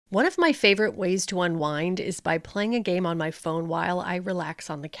One of my favorite ways to unwind is by playing a game on my phone while I relax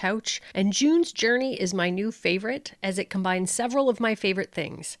on the couch, and June's Journey is my new favorite as it combines several of my favorite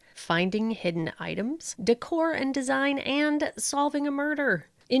things: finding hidden items, decor and design, and solving a murder.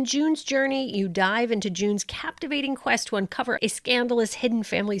 In June's Journey, you dive into June's captivating quest to uncover a scandalous hidden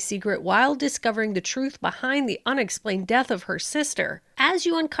family secret while discovering the truth behind the unexplained death of her sister. As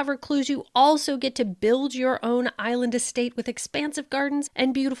you uncover clues, you also get to build your own island estate with expansive gardens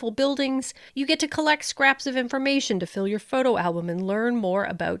and beautiful buildings. You get to collect scraps of information to fill your photo album and learn more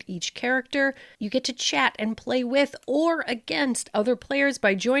about each character. You get to chat and play with or against other players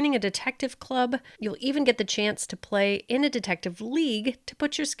by joining a detective club. You'll even get the chance to play in a detective league to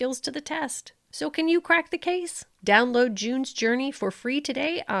put your skills to the test. So can you crack the case? Download June's Journey for free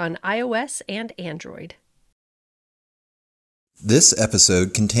today on iOS and Android. This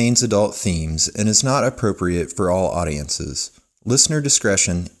episode contains adult themes and is not appropriate for all audiences. Listener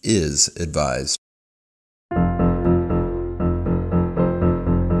discretion is advised.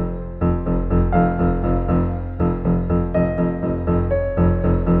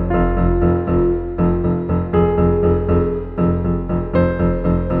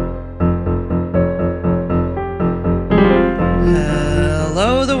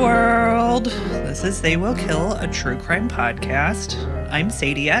 Hello, the world. This is They Will Kill, a true crime podcast. I'm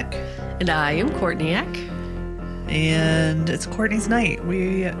Sadie Eck. And I am Courtney Eck. And it's Courtney's night.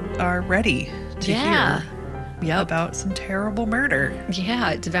 We are ready to hear about some terrible murder.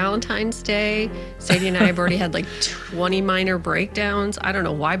 Yeah, it's Valentine's Day. Sadie and I have already had like 20 minor breakdowns. I don't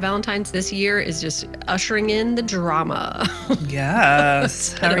know why Valentine's this year is just ushering in the drama.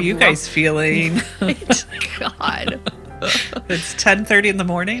 Yes. How are you guys feeling? God. It's 10:30 in the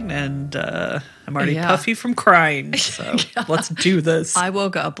morning and I'm already puffy from crying. So let's do this. I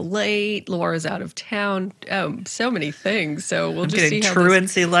woke up late. Laura's out of town. So many things. So we'll just see how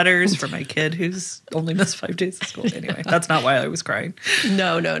truancy letters for my kid who's only missed 5 days of school. Anyway, that's not why I was crying.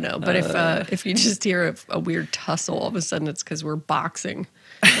 No. But if you just hear a weird tussle, all of a sudden it's because we're boxing.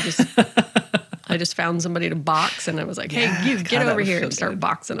 I just found somebody to box, and I was like, "Hey, you get over here and start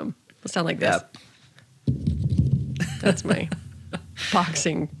boxing them." It'll sound like this. Yep. That's my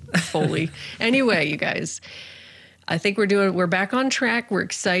boxing Foley. Anyway, you guys, I think we're back on track. We're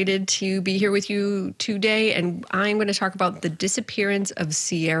excited to be here with you today, and I'm going to talk about the disappearance of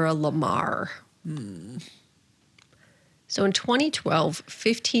Sierra Lamar. So in 2012,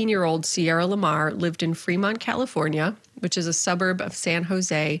 15-year-old Sierra Lamar lived in Fremont, California, which is a suburb of San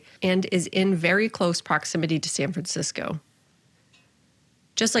Jose and is in very close proximity to San Francisco.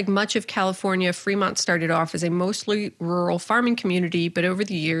 Just like much of California, Fremont started off as a mostly rural farming community, but over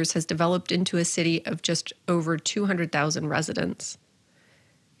the years has developed into a city of just over 200,000 residents.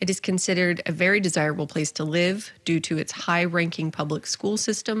 It is considered a very desirable place to live due to its high-ranking public school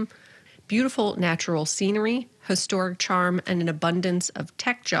system, beautiful natural scenery, historic charm, and an abundance of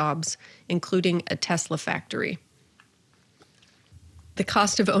tech jobs, including a Tesla factory. The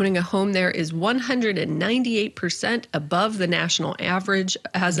cost of owning a home there is 198% above the national average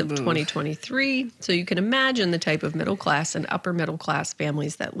as of 2023. So you can imagine the type of middle class and upper middle class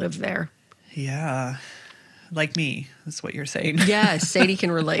families that live there. Yeah. Like me, is what you're saying. Yes, Sadie can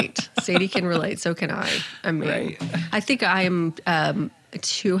relate. Sadie can relate. So can I. I mean, right. I think I am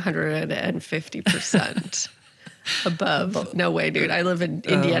 250% above. No way, dude. I live in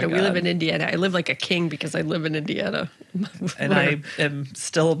Indiana. We live in Indiana. I live like a king because I live in Indiana. And I am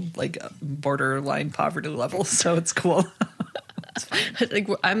still like borderline poverty level, so it's cool. It's fine. Like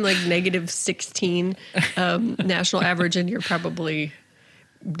I'm like negative 16 national average, and you're probably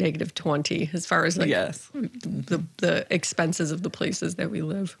negative 20 as far as like the expenses of the places that we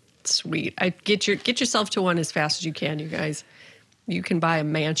live. Sweet. I get yourself to one as fast as you can, you guys. You can buy a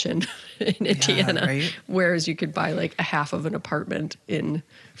mansion in Indiana, right? Whereas you could buy like a half of an apartment in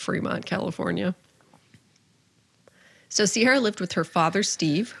Fremont, California. So Sierra lived with her father,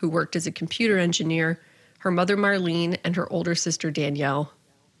 Steve, who worked as a computer engineer, her mother, Marlene, and her older sister, Danielle.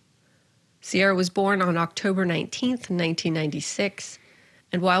 Sierra was born on October 19th, 1996,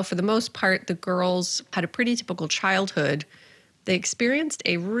 and while for the most part the girls had a pretty typical childhood, they experienced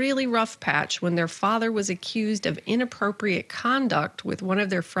a really rough patch when their father was accused of inappropriate conduct with one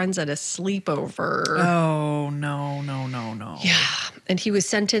of their friends at a sleepover. Oh, no. Yeah, and he was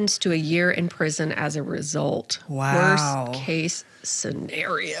sentenced to a year in prison as a result. Wow. Worst case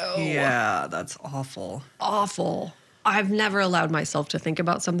scenario. Yeah, that's awful. Awful. I've never allowed myself to think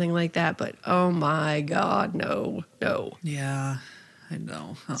about something like that, but oh my God, no. Yeah. I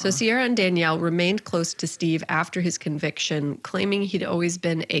know. So Sierra and Danielle remained close to Steve after his conviction, claiming he'd always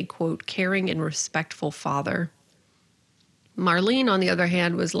been a, quote, caring and respectful father. Marlene, on the other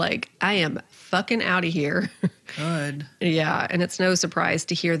hand, was like, I am fucking out of here. Good. Yeah, and it's no surprise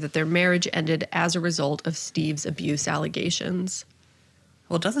to hear that their marriage ended as a result of Steve's abuse allegations.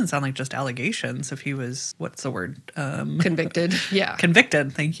 Well, it doesn't sound like just allegations if he was, what's the word? Convicted. Yeah.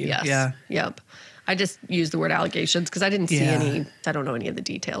 Convicted. Thank you. Yes. Yeah. Yep. I just used the word allegations because I didn't see any, I don't know any of the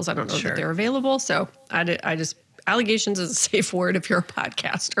details. I don't know that they're available. So I just, allegations is a safe word if you're a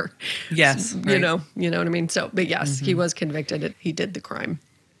podcaster. Yes. You know what I mean? So, but yes, he was convicted. He did the crime.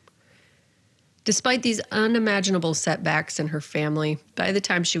 Despite these unimaginable setbacks in her family, by the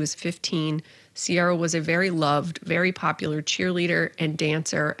time she was 15, Ciara was a very loved, very popular cheerleader and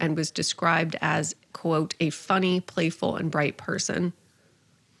dancer and was described as, quote, a funny, playful, and bright person.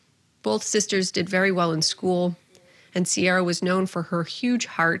 Both sisters did very well in school, and Ciara was known for her huge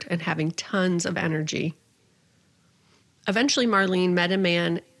heart and having tons of energy. Eventually, Marlene met a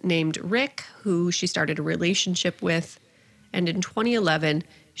man named Rick, who she started a relationship with, and in 2011,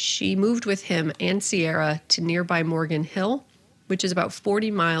 she moved with him and Ciara to nearby Morgan Hill, which is about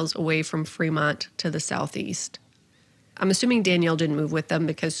 40 miles away from Fremont to the southeast. I'm assuming Danielle didn't move with them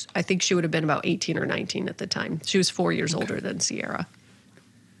because I think she would have been about 18 or 19 at the time. She was 4 years older than Ciara.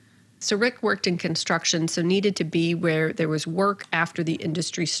 So Rick worked in construction, so needed to be where there was work after the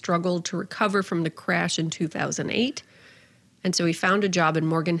industry struggled to recover from the crash in 2008. And so he found a job in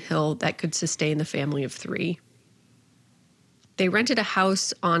Morgan Hill that could sustain the family of 3. They rented a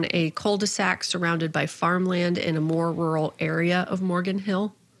house on a cul-de-sac surrounded by farmland in a more rural area of Morgan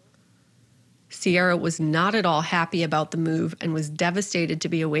Hill. Ciara was not at all happy about the move and was devastated to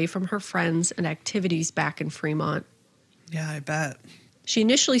be away from her friends and activities back in Fremont. Yeah, I bet. She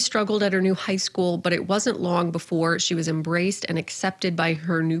initially struggled at her new high school, but it wasn't long before she was embraced and accepted by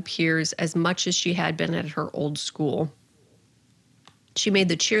her new peers as much as she had been at her old school. She made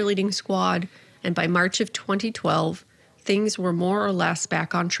the cheerleading squad, and by March of 2012, things were more or less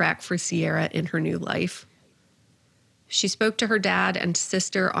back on track for Ciara in her new life. She spoke to her dad and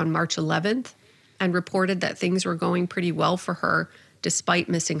sister on March 11th and reported that things were going pretty well for her despite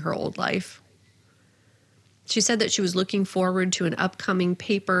missing her old life. She said that she was looking forward to an upcoming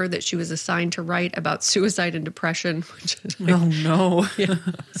paper that she was assigned to write about suicide and depression. Which is like, oh, no. Yeah.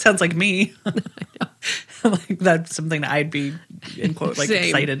 Sounds like me. Like that's something that I'd be, in quote, like same.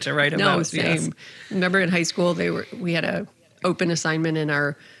 Excited to write about. No, same. Yes. Remember in high school, we had a open assignment in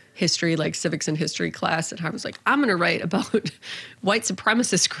our history, like civics and history class, and I was like, I'm going to write about white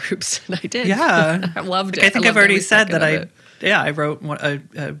supremacist groups, and I did. Yeah. I loved it. I think I've already said that I wrote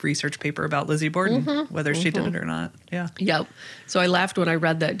a research paper about Lizzie Borden, whether she did it or not. Yeah. Yep. So I laughed when I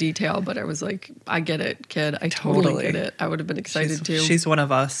read that detail, but I was like, I get it, kid. I totally get it. I would have been excited too. She's one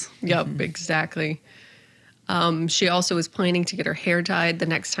of us. Yep, exactly. She also was planning to get her hair dyed the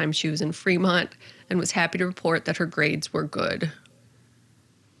next time she was in Fremont and was happy to report that her grades were good.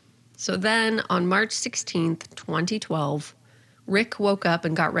 So then on March 16th, 2012, Rick woke up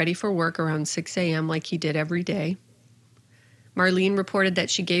and got ready for work around 6 a.m. like he did every day. Marlene reported that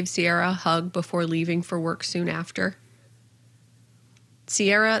she gave Ciara a hug before leaving for work soon after.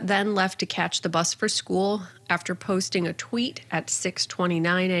 Ciara then left to catch the bus for school after posting a tweet at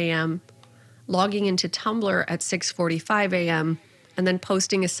 6:29 a.m., logging into Tumblr at 6:45 a.m., and then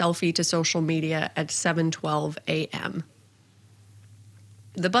posting a selfie to social media at 7:12 a.m.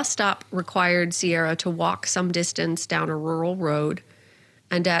 The bus stop required Ciara to walk some distance down a rural road,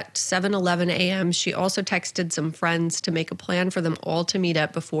 and at 7:11 a.m., she also texted some friends to make a plan for them all to meet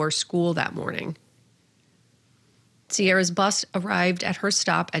up before school that morning. Ciara's bus arrived at her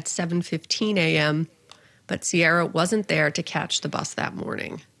stop at 7:15 a.m., but Ciara wasn't there to catch the bus that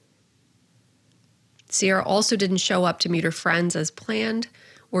morning. Ciara also didn't show up to meet her friends as planned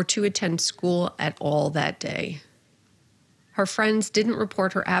or to attend school at all that day. Her friends didn't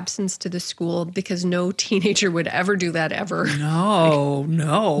report her absence to the school because no teenager would ever do that ever. No.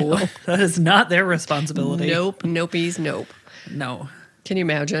 That is not their responsibility. Nope. No. Can you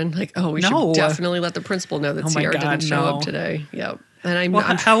imagine? Like, we should definitely let the principal know that Ciara didn't show up today. Yep. And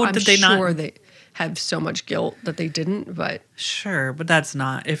I'm sure they have so much guilt that they didn't, but... Sure, but that's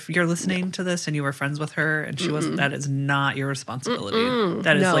not... If you're listening to this and you were friends with her and she wasn't, that is not your responsibility.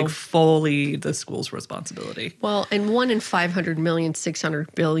 That is like fully the school's responsibility. Well, and 1 in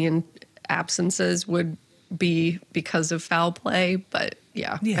 500,600 billion absences would be because of foul play, but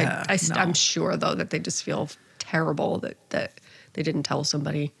I'm sure, though, that they just feel terrible that they didn't tell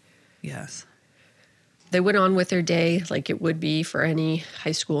somebody. Yes. They went on with their day like it would be for any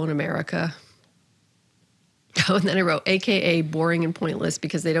high school in America. Oh, and then I wrote, AKA boring and pointless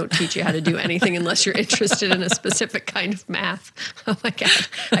because they don't teach you how to do anything unless you're interested in a specific kind of math. Oh, my God.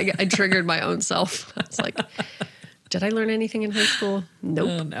 I triggered my own self. I was like, Did I learn anything in high school?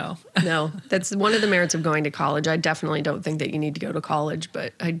 Nope. No. No. That's one of the merits of going to college. I definitely don't think that you need to go to college,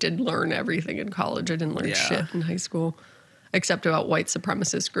 but I did learn everything in college. I didn't learn shit in high school, except about white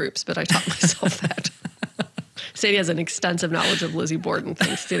supremacist groups, but I taught myself that. Sadie has an extensive knowledge of Lizzie Borden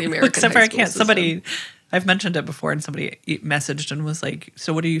thanks to the American Except high for school somebody, I've mentioned it before, and somebody messaged and was like,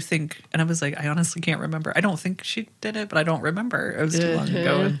 so what do you think? And I was like, I honestly can't remember. I don't think she did it, but I don't remember. It was too long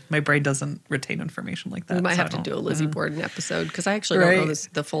ago, and my brain doesn't retain information like that. We might have to do a Lizzie Borden episode, because I actually don't know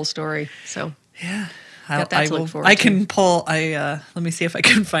the full story. So yeah. I can pull. Let me see if I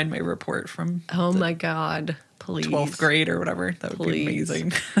can find my report from. Oh my God! Please, 12th grade or whatever. That would be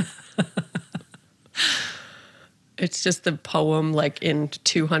amazing. It's just the poem like in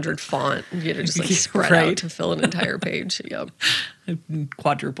 200 font, just like spread out to fill an entire page. Yep,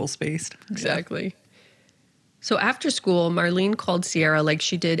 quadruple spaced. Exactly. So after school, Marlene called Sierra like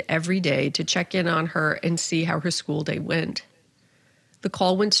she did every day to check in on her and see how her school day went. The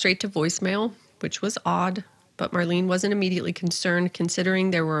call went straight to voicemail, which was odd, but Marlene wasn't immediately concerned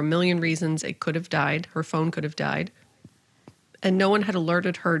considering there were a million reasons it could have died. Her phone could have died. And no one had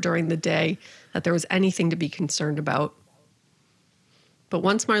alerted her during the day that there was anything to be concerned about. But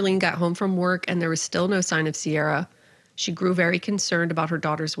once Marlene got home from work and there was still no sign of Sierra, she grew very concerned about her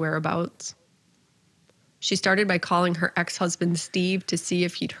daughter's whereabouts. She started by calling her ex-husband Steve to see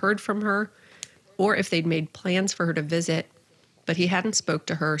if he'd heard from her or if they'd made plans for her to visit, but he hadn't spoke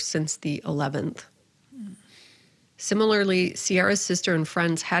to her since the 11th. Similarly, Sierra's sister and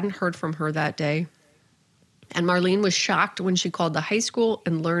friends hadn't heard from her that day, and Marlene was shocked when she called the high school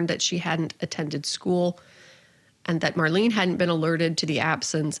and learned that she hadn't attended school and that Marlene hadn't been alerted to the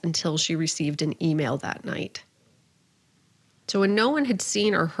absence until she received an email that night. So when no one had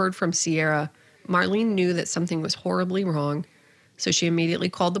seen or heard from Sierra, Marlene knew that something was horribly wrong, so she immediately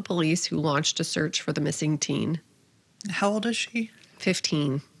called the police, who launched a search for the missing teen. How old is she?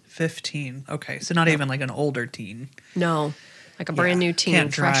 15. 15. Okay, so not even like an older teen. No, like a brand new teen.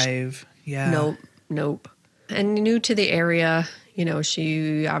 Can't drive. Yeah. Nope. And new to the area,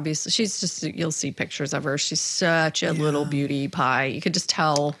 she's just, you'll see pictures of her. She's such a little beauty pie. You could just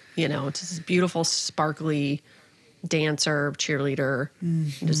tell, it's this beautiful, sparkly dancer, cheerleader.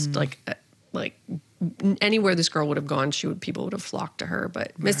 Mm-hmm. Just like anywhere this girl would have gone, people would have flocked to her.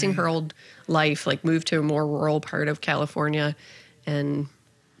 But missing her old life, moved to a more rural part of California. And,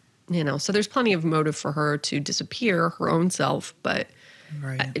 so there's plenty of motive for her to disappear her own self, but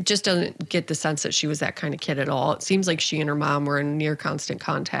it just doesn't get the sense that she was that kind of kid at all. It seems like she and her mom were in near constant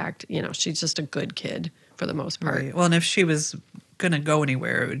contact. She's just a good kid for the most part. Right. Well, and if she was going to go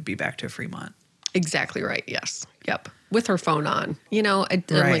anywhere, it would be back to Fremont. Exactly right. Yes. Yep. With her phone on,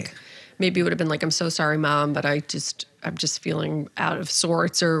 maybe it would have been like, I'm so sorry, Mom, but I'm just feeling out of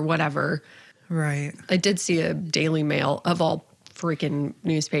sorts or whatever. Right. I did see a Daily Mail, of all freaking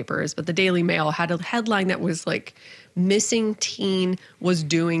newspapers, but the Daily Mail had a headline that was like, missing teen was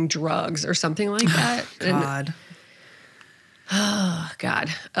doing drugs or something like that. God. Oh,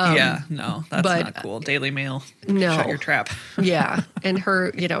 God. No, that's not cool. Daily Mail. No. Shut your trap. Yeah. And her,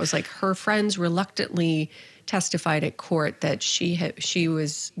 it was like her friends reluctantly testified at court that she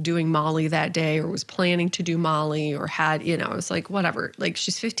was doing Molly that day or was planning to do Molly or had, it was like, whatever. Like,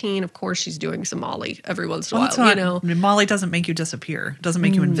 she's 15. Of course she's doing some Molly every once in a while, Molly doesn't make you disappear. It doesn't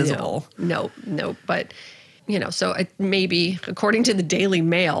make you invisible. No. But, so maybe according to the Daily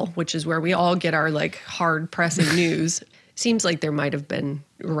Mail, which is where we all get our hard pressing news, seems like there might have been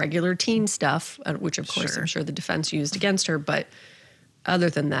regular teen stuff, which of course I'm sure the defense used against her. But other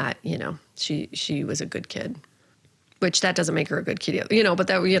than that, she was a good kid, which that doesn't make her a good kid, but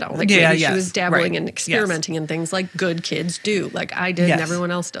that, she was dabbling and experimenting in things like good kids do, like I did and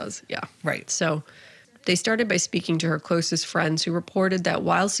everyone else does. Yeah. Right. So they started by speaking to her closest friends, who reported that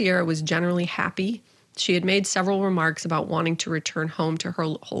while Sierra was generally happy, she had made several remarks about wanting to return home to her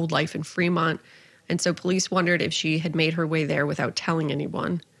old life in Fremont, and so police wondered if she had made her way there without telling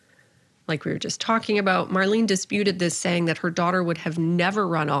anyone. Like we were just talking about, Marlene disputed this, saying that her daughter would have never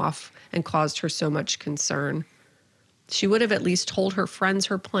run off and caused her so much concern. She would have at least told her friends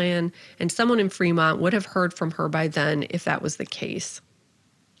her plan, and someone in Fremont would have heard from her by then if that was the case.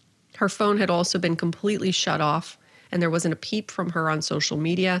 Her phone had also been completely shut off, and there wasn't a peep from her on social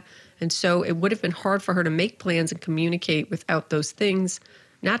media, and so it would have been hard for her to make plans and communicate without those things,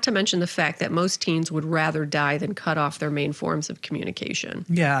 not to mention the fact that most teens would rather die than cut off their main forms of communication.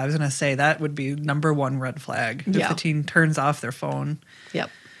 Yeah, I was going to say that would be number one red flag. If the teen turns off their phone,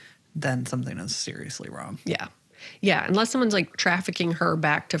 then something is seriously wrong. Yeah. Yeah, unless someone's trafficking her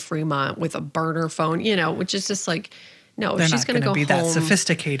back to Fremont with a burner phone, which is just No, They're if she's not going to going to go be home, that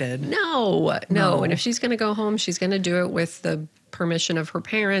sophisticated. No. No. And if she's going to go home, she's going to do it with the permission of her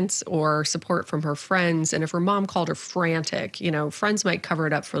parents or support from her friends. And if her mom called her frantic, friends might cover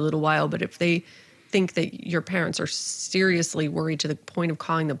it up for a little while. But if they think that your parents are seriously worried to the point of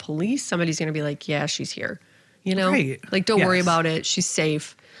calling the police, somebody's going to be like, yeah, she's here. Right. Like, don't worry Yes. about it. She's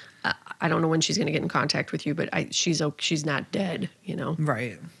safe. I don't know when she's going to get in contact with you, but she's not dead,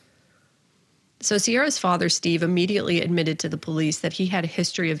 Right. So Sierra's father, Steve, immediately admitted to the police that he had a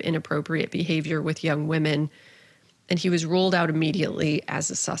history of inappropriate behavior with young women, and he was ruled out immediately as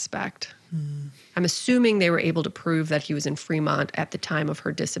a suspect. I'm assuming they were able to prove that he was in Fremont at the time of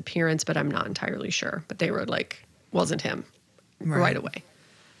her disappearance, but I'm not entirely sure. But they were like, wasn't him right away.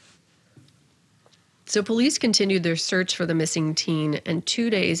 So police continued their search for the missing teen, and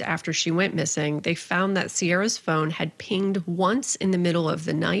 2 days after she went missing, they found that Sierra's phone had pinged once in the middle of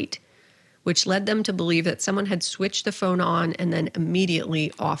the night, which led them to believe that someone had switched the phone on and then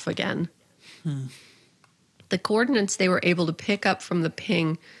immediately off again. The coordinates they were able to pick up from the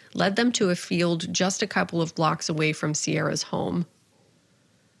ping led them to a field just a couple of blocks away from Sierra's home.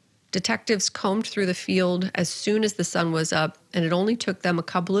 Detectives combed through the field as soon as the sun was up, and it only took them a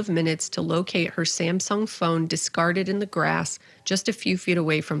couple of minutes to locate her Samsung phone discarded in the grass just a few feet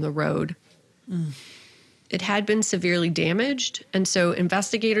away from the road. It had been severely damaged, and so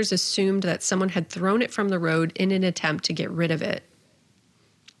investigators assumed that someone had thrown it from the road in an attempt to get rid of it.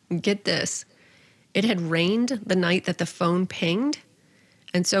 Get this. It had rained the night that the phone pinged,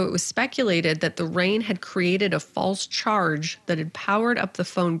 and so it was speculated that the rain had created a false charge that had powered up the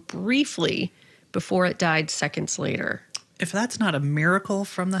phone briefly before it died seconds later. If that's not a miracle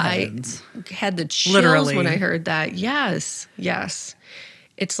from the heavens. I had the chills Literally. when I heard that. Yes.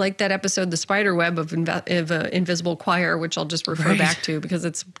 It's like that episode, The Spiderweb of Invisible Choir, which I'll just refer back to because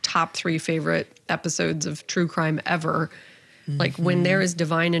it's top 3 favorite episodes of true crime ever. Like when there is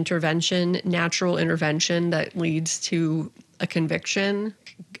divine intervention, natural intervention that leads to a conviction,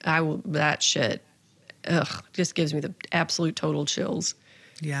 that shit, just gives me the absolute total chills.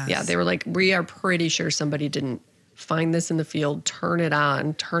 Yes. Yeah, they were like, we are pretty sure somebody didn't find this in the field, turn it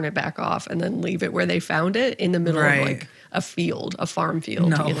on, turn it back off, and then leave it where they found it in the middle of like a field, a farm field.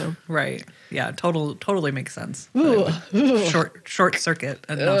 No, right. Yeah, totally makes sense. Short circuit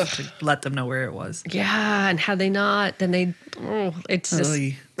enough to let them know where it was. Yeah, and had they not, then it's just,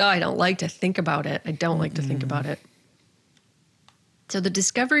 I don't like to think about it. I don't like to think about it. So the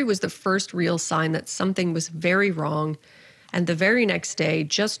discovery was the first real sign that something was very wrong. And the very next day,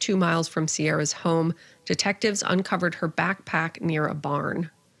 just 2 miles from Sierra's home, detectives uncovered her backpack near a barn.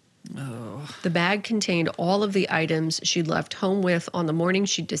 Oh. The bag contained all of the items she'd left home with on the morning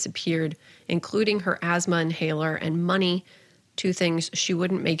she disappeared, including her asthma inhaler and money, 2 things she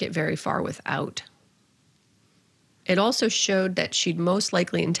wouldn't make it very far without. It also showed that she'd most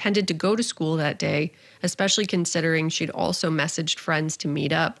likely intended to go to school that day, especially considering she'd also messaged friends to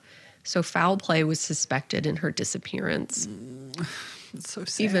meet up. So foul play was suspected in her disappearance. It's so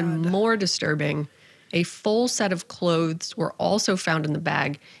sad. Even more disturbing, a full set of clothes were also found in the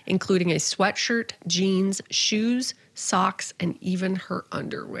bag, including a sweatshirt, jeans, shoes, socks, and even her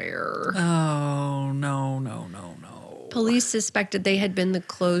underwear. Oh, no. Police suspected they had been the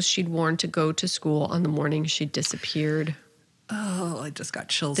clothes she'd worn to go to school on the morning she disappeared. Oh, I just got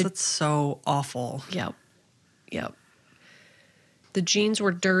chills. That's so awful. Yep. The jeans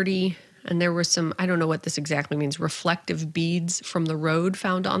were dirty, and there were some, I don't know what this exactly means, reflective beads from the road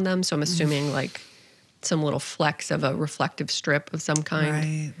found on them. So I'm assuming like some little flecks of a reflective strip of some kind.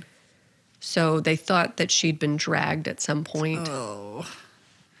 Right. So they thought that she'd been dragged at some point. Oh.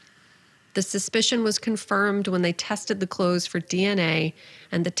 The suspicion was confirmed when they tested the clothes for DNA,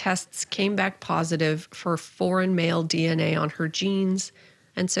 and the tests came back positive for foreign male DNA on her jeans,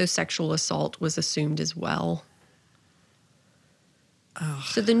 and so sexual assault was assumed as well. Oh,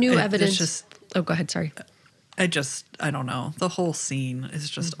 so the new evidence... Oh, go ahead, sorry. I don't know. The whole scene is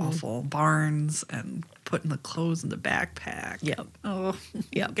just awful. Barns and putting the clothes in the backpack. Yep. Oh,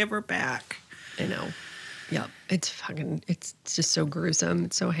 Yep. Give her back. I know. Yep. It's just so gruesome.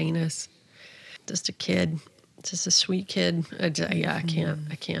 It's so heinous. Just a kid. Just a sweet kid. I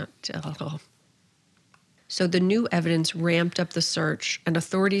can't. Oh. So the new evidence ramped up the search, and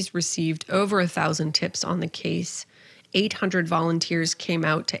authorities received over 1,000 tips on the case. 800 volunteers came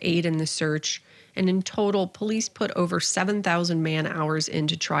out to aid in the search, and in total, police put over 7,000 man-hours in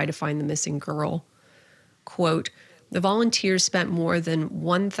to try to find the missing girl. Quote, the volunteers spent more than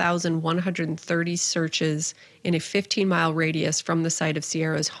 1,130 searches in a 15-mile radius from the site of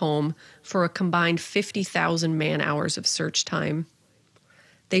Sierra's home for a combined 50,000 man-hours of search time.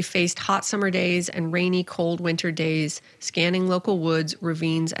 They faced hot summer days and rainy, cold winter days, scanning local woods,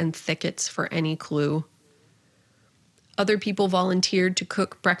 ravines, and thickets for any clue. Other people volunteered to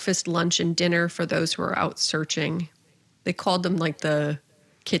cook breakfast, lunch, and dinner for those who were out searching. They called them like the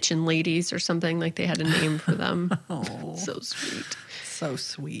kitchen ladies or something, like they had a name for them. Oh, So sweet. so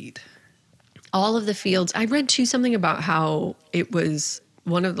sweet. All of the fields. I read too something about how it was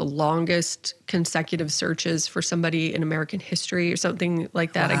one of the longest consecutive searches for somebody in American history or something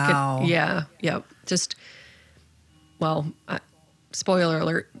like that. Wow. Yeah. Just, well, spoiler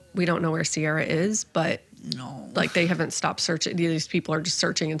alert, we don't know where Sierra is, but No. like they haven't stopped searching. These people are just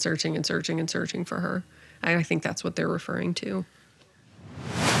searching and searching and searching and searching for her. I think that's what they're referring to.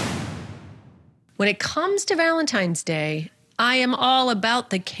 When it comes to Valentine's Day, I am all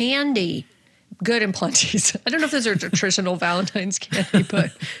about the candy. Good and plenty's. I don't know if those are traditional Valentine's candy,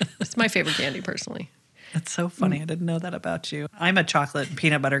 but it's my favorite candy personally. That's so funny. I didn't know that about you. I'm a chocolate and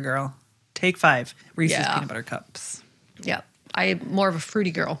peanut butter girl. Take 5 Reese's Yeah. peanut butter cups. Yeah. I'm more of a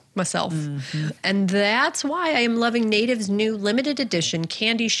fruity girl myself. And that's why I am loving Native's new limited edition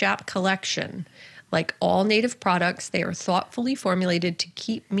Candy Shop collection. Like all Native products, they are thoughtfully formulated to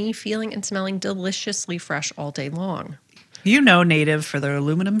keep me feeling and smelling deliciously fresh all day long. You know Native for their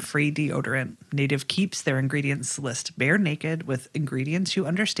aluminum-free deodorant. Native keeps their ingredients list bare naked with ingredients you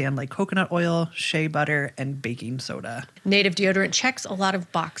understand like coconut oil, shea butter, and baking soda. Native deodorant checks a lot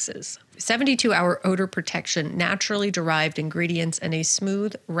of boxes. 72-hour odor protection, naturally derived ingredients, and a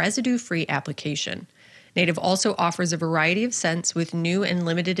smooth, residue-free application. Native also offers a variety of scents with new and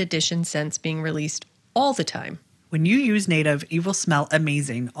limited edition scents being released all the time. When you use Native, you will smell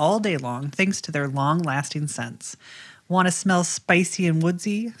amazing all day long thanks to their long-lasting scents. Want to smell spicy and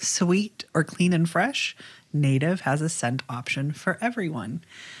woodsy, sweet, or clean and fresh? Native has a scent option for everyone.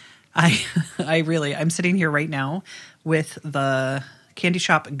 I'm sitting here right now with the Candy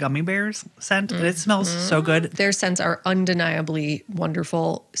Shop Gummy Bears scent, and it smells so good. Their scents are undeniably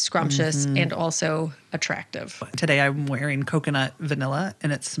wonderful, scrumptious, and also attractive. Today I'm wearing coconut vanilla,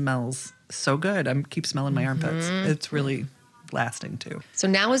 and it smells so good. I keep smelling my armpits. It's really lasting too. So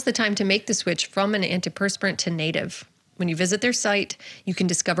now is the time to make the switch from an antiperspirant to Native. When you visit their site, you can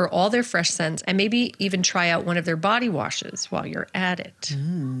discover all their fresh scents and maybe even try out one of their body washes while you're at it.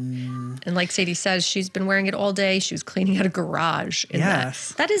 And like Sadie says, she's been wearing it all day. She was cleaning out a garage.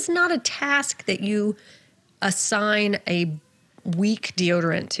 Yes. That is not a task that you assign a weak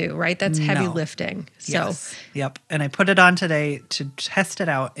deodorant to, right? That's heavy No. lifting. So Yes. Yep. And I put it on today to test it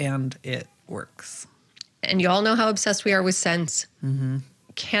out, and it works. And you all know how obsessed we are with scents.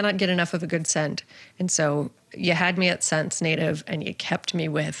 Cannot get enough of a good scent. And so you had me at Scents Native, and you kept me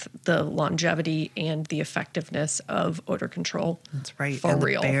with the longevity and the effectiveness of odor control. That's right. For and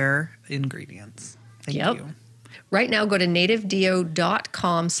real. The bare ingredients. Thank Yep. you. Right now, go to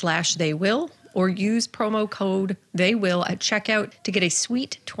nativedeo.com/theywill or use promo code THEYWILL at checkout to get a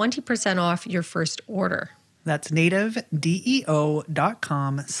sweet 20% off your first order. That's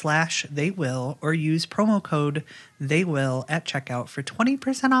nativedeo.com/theywill or use promo code THEYWILL at checkout for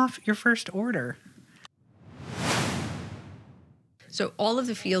 20% off your first order. So all of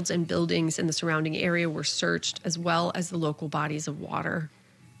the fields and buildings in the surrounding area were searched, as well as the local bodies of water.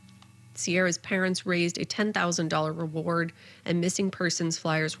 Sierra's parents raised a $10,000 reward, and missing persons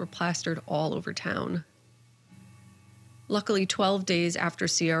flyers were plastered all over town. Luckily, 12 days after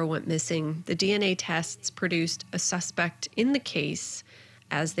Sierra went missing, the DNA tests produced a suspect in the case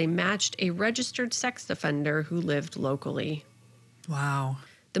as they matched a registered sex offender who lived locally. Wow.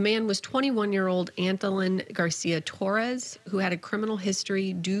 The man was 21-year-old Antolin Garcia Torres, who had a criminal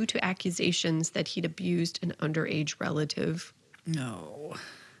history due to accusations that he'd abused an underage relative. No.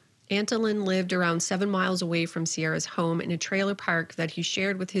 Antolin lived around 7 miles away from Sierra's home in a trailer park that he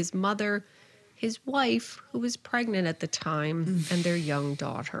shared with his mother, his wife, who was pregnant at the time, and their young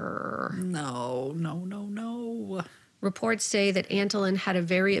daughter. No. Reports say that Antolin had a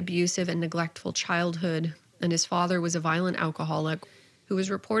very abusive and neglectful childhood, and his father was a violent alcoholic who was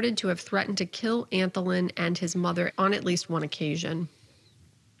reported to have threatened to kill Antolin and his mother on at least one occasion.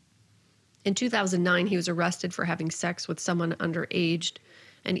 In 2009, he was arrested for having sex with someone underage,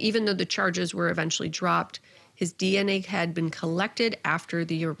 and even though the charges were eventually dropped, his DNA had been collected after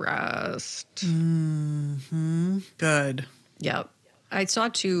the arrest. Good. Yep. I saw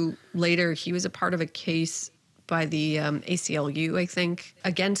too later he was a part of a case by the ACLU, I think,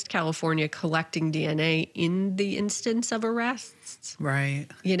 against California collecting DNA in the instance of arrests, Right.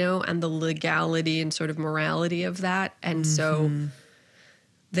 you know, and the legality and sort of morality of that. And so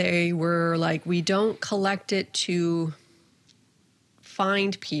they were like, we don't collect it to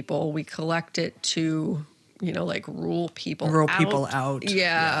find people. We collect it to like rule people out.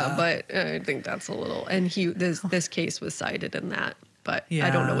 Yeah, but I think that's a little. And this case was cited in that, but I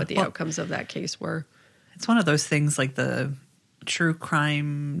don't know what the outcomes of that case were. It's one of those things like the True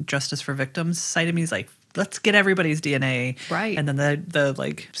Crime Justice for Victims side of me is like, let's get everybody's DNA. Right. And then the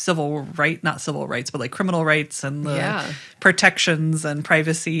like not civil rights, but like criminal rights and the protections and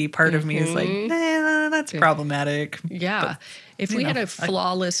privacy part of me is like, that's problematic. Yeah. But, if we had a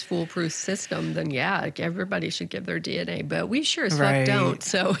flawless, foolproof system, then everybody should give their DNA, but we sure as fuck don't.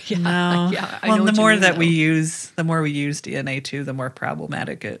 So I know the more that we use DNA too, the more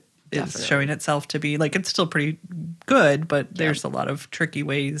problematic it is showing itself to be. Like, it's still pretty good, but there's a lot of tricky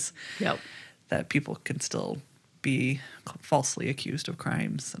ways that people can still be falsely accused of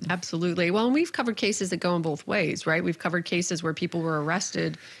crimes. Absolutely. Well, and we've covered cases that go in both ways, right? We've covered cases where people were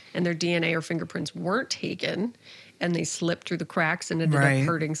arrested and their DNA or fingerprints weren't taken and they slipped through the cracks and ended up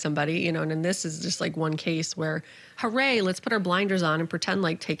hurting somebody, and then this is just like one case where, hooray, let's put our blinders on and pretend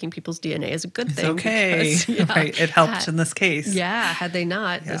like taking people's DNA is a good thing. Okay. Because, it helped in this case. Yeah. Had they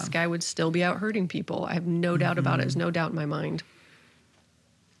not, this guy would still be out hurting people. I have no doubt about it. There's no doubt in my mind.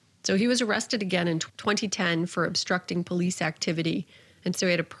 So he was arrested again in 2010 for obstructing police activity. And so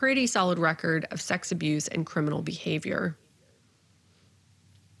he had a pretty solid record of sex abuse and criminal behavior.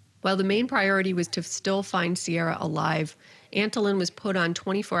 While the main priority was to still find Sierra alive, Antolin was put on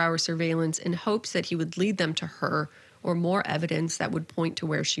 24-hour surveillance in hopes that he would lead them to her or more evidence that would point to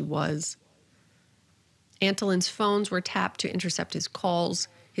where she was. Antolin's phones were tapped to intercept his calls,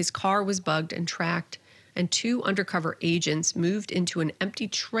 his car was bugged and tracked, and 2 undercover agents moved into an empty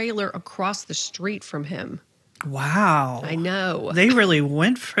trailer across the street from him. Wow. I know. They really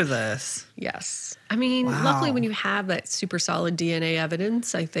went for this. Yes. I mean, luckily when you have that super solid DNA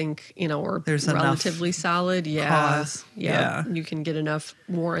evidence, I think, or there's relatively solid. Cause. Yeah. You can get enough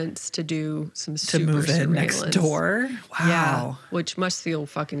warrants to do some to super move in surveillance. next door. Wow. Yeah. Which must feel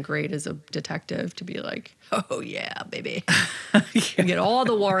fucking great as a detective to be like, oh yeah, baby. You get all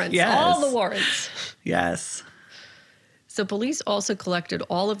the warrants. Yes. All the warrants. Yes. So police also collected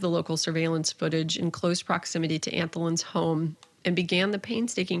all of the local surveillance footage in close proximity to Antolin's home and began the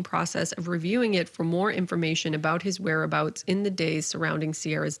painstaking process of reviewing it for more information about his whereabouts in the days surrounding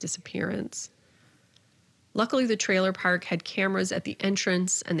Sierra's disappearance. Luckily, the trailer park had cameras at the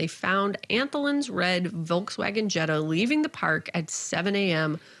entrance, and they found Antolin's red Volkswagen Jetta leaving the park at 7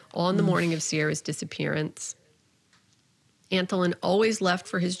 a.m. on the morning of Sierra's disappearance. Antolin always left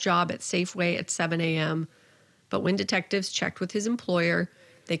for his job at Safeway at 7 a.m., but when detectives checked with his employer,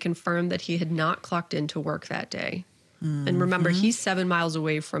 they confirmed that he had not clocked into work that day. Mm-hmm. And remember, he's 7 miles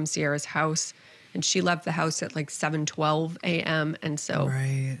away from Sierra's house, and she left the house at like 7:12 a.m. And so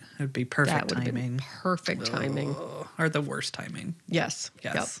it would be perfect that would timing. Have been perfect timing. Or the worst timing. Yes.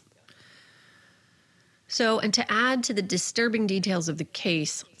 Yep. So, and to add to the disturbing details of the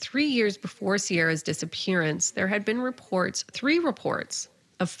case, 3 years before Sierra's disappearance, there had been 3 reports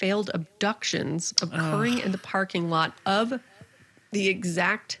of failed abductions occurring in the parking lot of the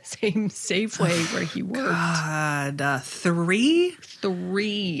exact same Safeway where he worked. God, 3?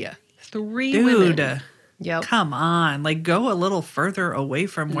 3 Dude, women. Yep. Come on. Like, go a little further away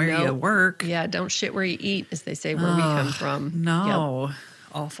from where you work. Yeah, don't shit where you eat, as they say where we come from. No. Yep.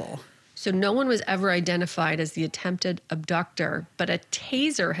 Awful. So no one was ever identified as the attempted abductor, but a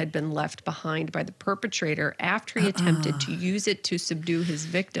taser had been left behind by the perpetrator after he attempted to use it to subdue his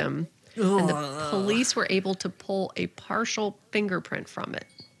victim. And the police were able to pull a partial fingerprint from it.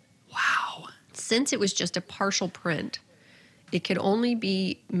 Wow. Since it was just a partial print, it could only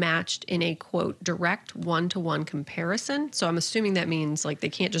be matched in a, quote, direct one-to-one comparison. So I'm assuming that means like they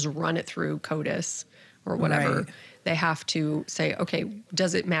can't just run it through CODIS or whatever. Right. They have to say, okay,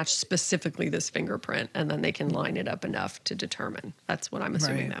 does it match specifically this fingerprint? And then they can line it up enough to determine. That's what I'm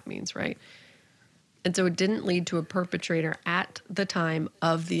assuming that means, right? And so it didn't lead to a perpetrator at the time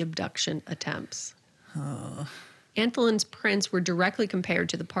of the abduction attempts. Antolin's prints were directly compared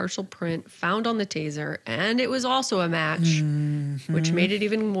to the partial print found on the taser, and it was also a match, which made it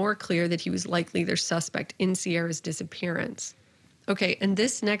even more clear that he was likely their suspect in Sierra's disappearance. Okay, and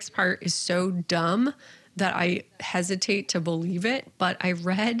this next part is so dumb that I hesitate to believe it, but I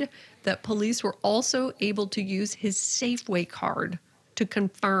read that police were also able to use his Safeway card to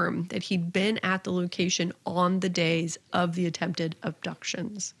confirm that he'd been at the location on the days of the attempted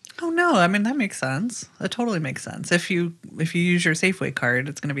abductions. Oh no, I mean that makes sense. That totally makes sense. If you use your Safeway card,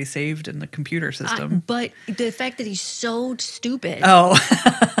 it's going to be saved in the computer system. But the fact that he's so stupid. Oh.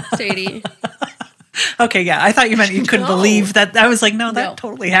 Sadie. Okay, yeah. I thought you meant you couldn't believe that. I was like, no, that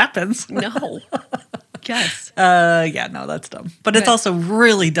totally happens. No. Yes. Yeah, no, that's dumb. But it's But- also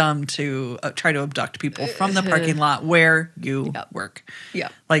really dumb to try to abduct people from the parking lot where you Yep. work.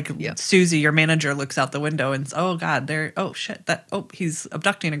 Yep. Like Yep. Susie, your manager, looks out the window and oh God, he's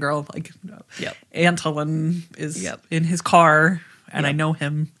abducting a girl. Like, Yep. Antolin is Yep. in his car and I Yep. know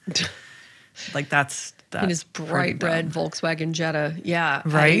him. Like that's In his pretty bright dumb. red Volkswagen Jetta. Yeah.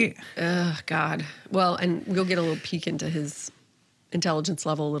 Right? God. Well, and we'll get a little peek into his intelligence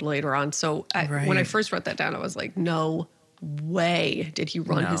level a little later on. So when I Right. first wrote that down, I was like, no way did he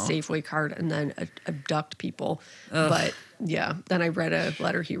run his No. Safeway card and then abduct people. But yeah, then I read a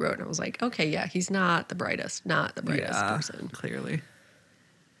letter he wrote and I was like, okay, yeah, he's not the brightest person. Clearly.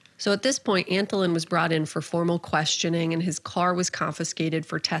 So at this point, Antolin was brought in for formal questioning and his car was confiscated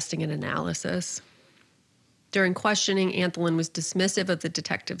for testing and analysis. During questioning, Antolin was dismissive of the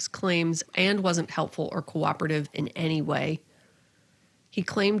detective's claims and wasn't helpful or cooperative in any way. He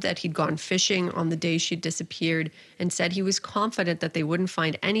claimed that he'd gone fishing on the day she'd disappeared and said he was confident that they wouldn't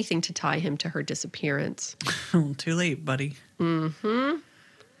find anything to tie him to her disappearance. Too late, buddy.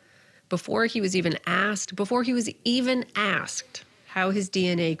 Before he was even asked how his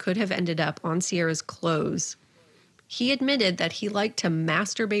DNA could have ended up on Sierra's clothes, he admitted that he liked to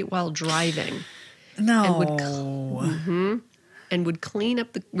masturbate while driving No. and would clean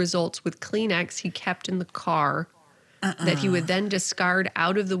up the results with Kleenex he kept in the car that he would then discard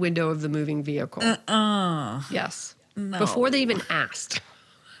out of the window of the moving vehicle. Yes. No. Before they even asked.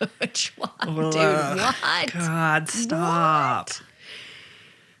 Which one? Dude, what? God, stop.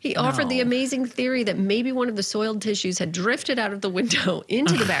 He offered the No. amazing theory that maybe one of the soiled tissues had drifted out of the window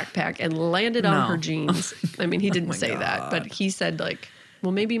into the backpack and landed on No. her jeans. I mean, he didn't my say that, but God. he said, like,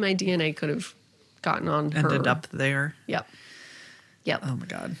 well, maybe my DNA could have gotten on her. Ended up there. Yep. Yep. Oh my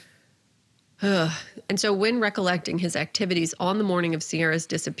God. And so when recollecting his activities on the morning of Sierra's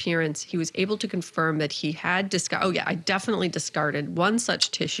disappearance, he was able to confirm that he had I definitely discarded one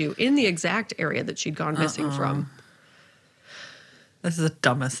such tissue in the exact area that she'd gone missing from. This is the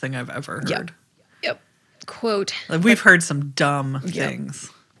dumbest thing I've ever heard. Yep. Yep. Quote, Like, we've heard some dumb Yep.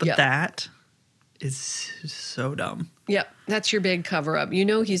 things, but Yep. that is so dumb. yep, that's your big cover up. You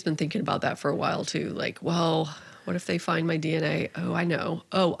know, he's been thinking about that for a while too. Like, well, what if they find my DNA? Oh,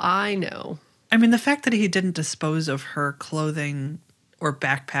 I know. I mean, the fact that he didn't dispose of her clothing or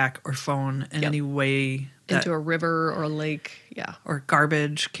backpack or phone in Yep. any way that, Into a river or a lake. Yeah. or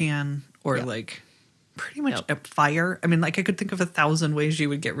garbage can or Yep. like pretty much Yep. a fire. I mean, like I could think of 1,000 ways you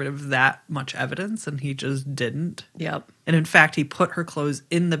would get rid of that much evidence, and he just didn't. Yep. And in fact, he put her clothes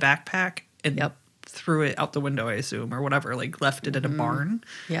in the backpack and Yep. threw it out the window, I assume, or whatever, like left it in a barn.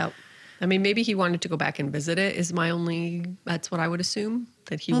 Yep. I mean, maybe he wanted to go back and visit it. That's what I would assume,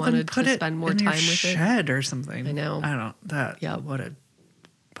 that he Well, then wanted put to it spend more in time your with it. shed or something. I know. I don't. That. Yep. What a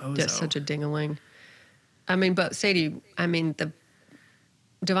bozo. Just such a ding-a-ling. I mean, but Sadie, the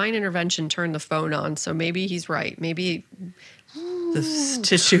divine intervention turned the phone on, so maybe he's right. Maybe this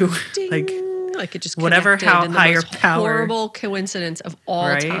tissue, like like it just whatever, connected how in the higher most power. horrible coincidence of all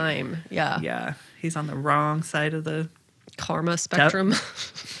Right? time. Yeah. yeah, he's on the wrong side of the. Karma spectrum.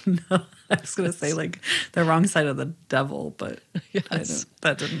 No, I was gonna say like the wrong side of the devil, but Yes.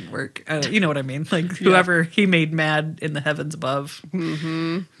 that didn't work. You know what I mean? Like whoever he made mad in the heavens above,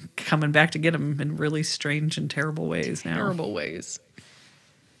 coming back to get him in really strange and terrible ways now. Terrible ways.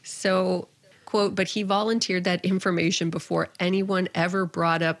 So, quote, but he volunteered that information before anyone ever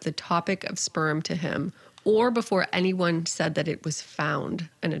brought up the topic of sperm to him or before anyone said that it was found,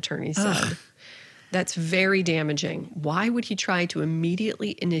 an attorney said. That's very damaging. Why would he try to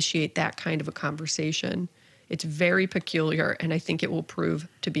immediately initiate that kind of a conversation? It's very peculiar, and I think it will prove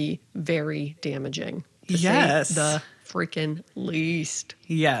to be very damaging. To say Yes. the freaking least.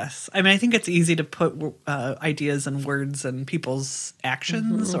 Yes. I mean, I think it's easy to put ideas and words in people's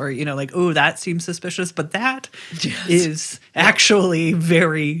actions or, like, oh, that seems suspicious. But that is actually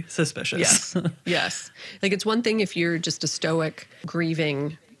very suspicious. Yes. Yes. Like, it's one thing if you're just a stoic,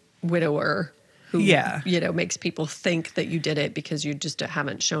 grieving widower who, makes people think that you did it because you just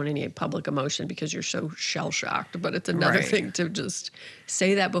haven't shown any public emotion because you're so shell-shocked. But it's another Right. thing to just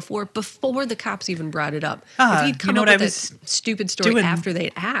say that before the cops even brought it up. Ah, if he'd come you know up what with I that was stupid story doing- after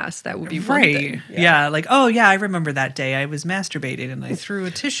they'd asked, that would be one Right. thing. Yeah. Like, oh, yeah, I remember that day I was masturbating and I threw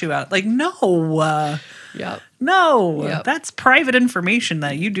a tissue out. Like, no. Yep. No. Yep. That's private information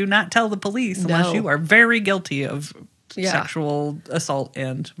that you do not tell the police unless No. you are very guilty of Yeah. sexual assault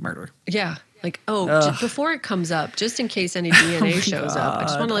and murder. Yeah. Like, Ugh. before it comes up, just in case any DNA shows up, I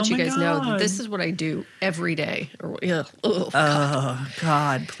just want to let Oh you my guys know that God. this is what I do every day. Or, Oh,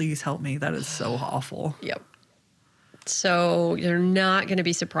 God, please help me. That is so awful. Yep. So you're not going to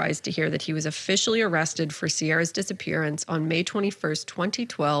be surprised to hear that he was officially arrested for Sierra's disappearance on May 21st,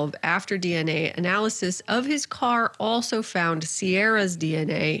 2012, after DNA analysis of his car also found Sierra's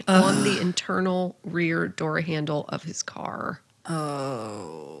DNA on the internal rear door handle of his car.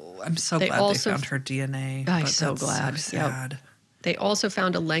 Oh, I'm so glad they found her DNA. I'm so glad. So sad. Yep. They also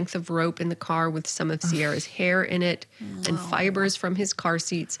found a length of rope in the car with some of Sierra's hair in it, and fibers from his car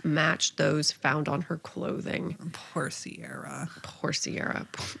seats matched those found on her clothing. Poor Sierra. Poor Sierra.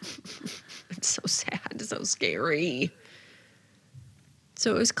 It's so sad, so scary.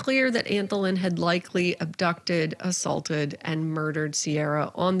 So it was clear that Antholin had likely abducted, assaulted, and murdered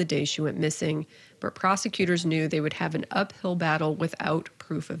Sierra on the day she went missing, but prosecutors knew they would have an uphill battle without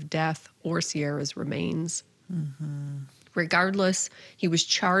proof of death or Sierra's remains. Mm-hmm. Regardless, he was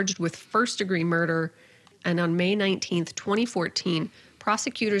charged with first-degree murder, and on May 19th, 2014,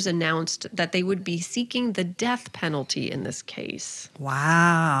 prosecutors announced that they would be seeking the death penalty in this case.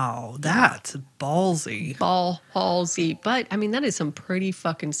 Wow, that's ballsy. Ballsy. But, I mean, that is some pretty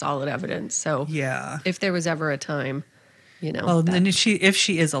fucking solid evidence. So, yeah, if there was ever a time, you know. Well, then if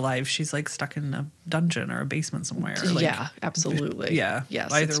she is alive, she's like stuck in a dungeon or a basement somewhere. Like, yeah, absolutely. Yeah.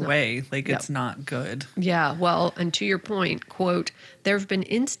 Yes. Either way, like, yep. It's not good. Yeah. Well, and to your point, quote, there have been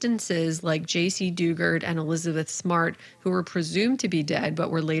instances like J.C. Dugard and Elizabeth Smart who were presumed to be dead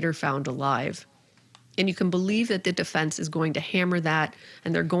but were later found alive. And you can believe that the defense is going to hammer that,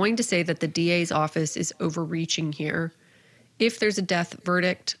 and they're going to say that the DA's office is overreaching here. If there's a death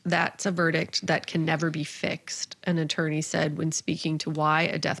verdict, that's a verdict that can never be fixed, an attorney said when speaking to why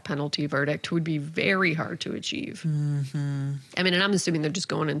a death penalty verdict would be very hard to achieve. Mm-hmm. I mean, and I'm assuming they're just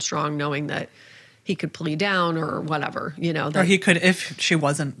going in strong knowing that he could plead down or whatever, you know. Or he could, if she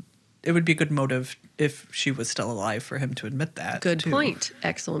wasn't, it would be a good motive if she was still alive for him to admit that. Good point.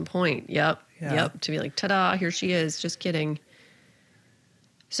 Excellent point. Yep. Yeah. Yep. To be like, ta-da, here she is. Just kidding.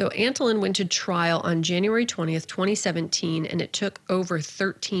 So Antholin went to trial on January 20th, 2017, and it took over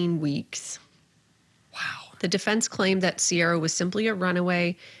 13 weeks. Wow. The defense claimed that Sierra was simply a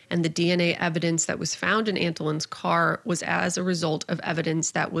runaway, and the DNA evidence that was found in Antholin's car was as a result of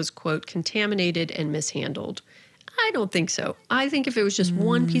evidence that was, quote, contaminated and mishandled. I don't think so. I think if it was just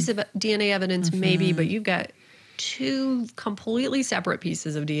one piece of DNA evidence, maybe, but you've got two completely separate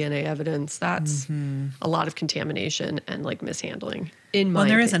pieces of DNA evidence. That's a lot of contamination and like mishandling. In my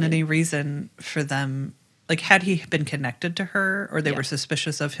there opinion. isn't any reason for them. Like, had he been connected to her, or they were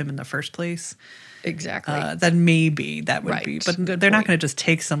suspicious of him in the first place, exactly, then maybe that would be. But Good they're point. not going to just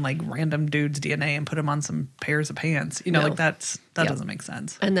take some like random dude's DNA and put him on some pairs of pants. You know, No. like that doesn't make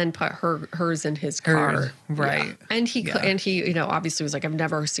sense. And then put hers in his car, right? Yeah. And he, you know, obviously was like, I've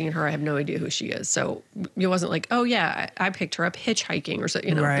never seen her. I have no idea who she is. So it wasn't like, oh yeah, I picked her up hitchhiking or so.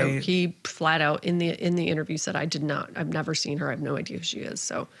 You know, Right. He flat out in the interview said, I've never seen her. I have no idea who she is.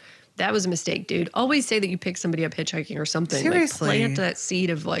 So that was a mistake, dude. Always say that you picked somebody up hitchhiking or something. Seriously. Like, plant that seed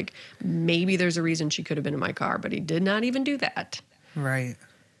of like, maybe there's a reason she could have been in my car, but he did not even do that. Right.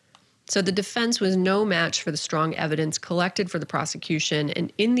 So the defense was no match for the strong evidence collected for the prosecution,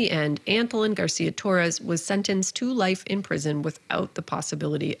 and in the end, Antholin Garcia Torres was sentenced to life in prison without the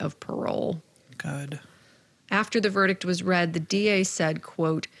possibility of parole. Good. After the verdict was read, the DA said,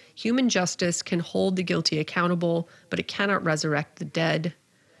 quote, human justice can hold the guilty accountable, but it cannot resurrect the dead.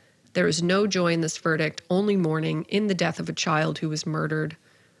 There is no joy in this verdict, only mourning in the death of a child who was murdered,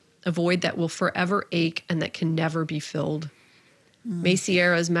 a void that will forever ache and that can never be filled. May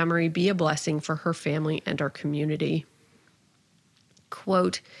Sierra's memory be a blessing for her family and our community.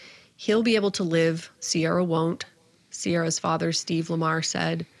 Quote, he'll be able to live, Sierra won't, Sierra's father, Steve Lamar,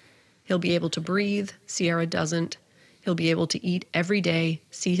 said. He'll be able to breathe, Sierra doesn't. He'll be able to eat every day,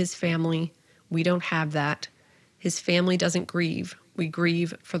 see his family. We don't have that. His family doesn't grieve. We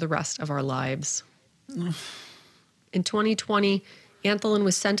grieve for the rest of our lives. In 2020, Antholin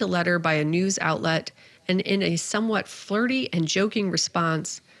was sent a letter by a news outlet, and in a somewhat flirty and joking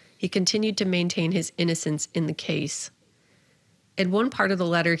response, he continued to maintain his innocence in the case. In one part of the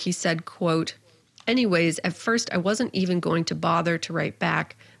letter, he said, quote, anyways, at first I wasn't even going to bother to write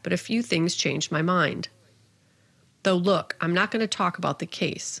back, but a few things changed my mind. Though look, I'm not going to talk about the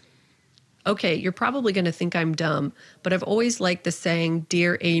case. Okay, you're probably going to think I'm dumb, but I've always liked the saying,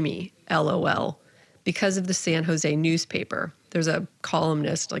 Dear Amy, LOL, because of the San Jose newspaper. There's a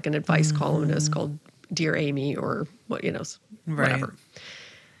columnist, like an advice columnist called Dear Amy or what, you know, whatever. Right.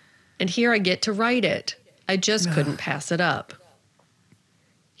 And here I get to write it. I just couldn't pass it up.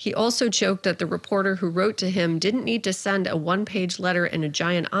 He also joked that the reporter who wrote to him didn't need to send a one-page letter in a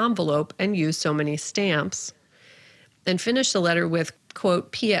giant envelope and use so many stamps, and finished the letter with,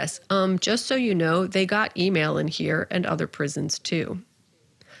 Quote, P.S. Just so you know, they got email in here and other prisons too.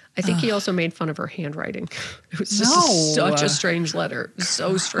 I think he also made fun of her handwriting. It was just such a strange letter.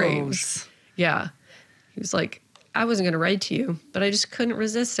 So strange. Gross. Yeah. He was like, I wasn't going to write to you, but I just couldn't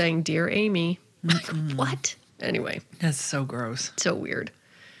resist saying, Dear Amy. What? Anyway. That's so gross. So weird.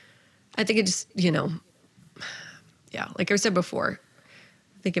 I think it just, yeah, like I said before,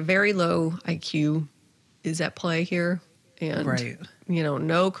 I think a very low IQ is at play here. And, Right.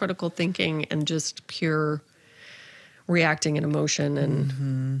 No critical thinking and just pure reacting in emotion.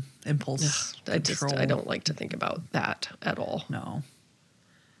 And Impulse control. I don't like to think about that at all. No.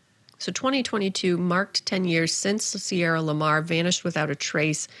 So 2022 marked 10 years since Sierra Lamar vanished without a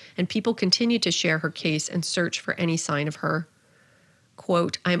trace, and people continue to share her case and search for any sign of her.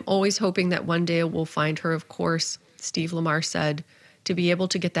 Quote, I'm always hoping that one day we'll find her, of course, Steve Lamar said. To be able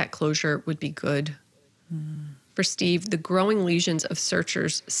to get that closure would be good. For Steve, the growing legions of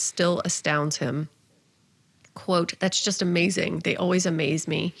searchers still astounds him. Quote, that's just amazing. They always amaze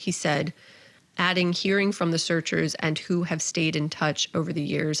me, he said, adding hearing from the searchers and who have stayed in touch over the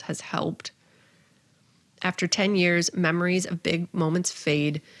years has helped. After 10 years, memories of big moments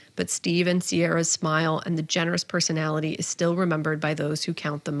fade, but Steve and Sierra's smile and the generous personality is still remembered by those who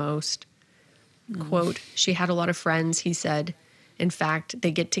count the most. Quote, she had a lot of friends, he said. In fact,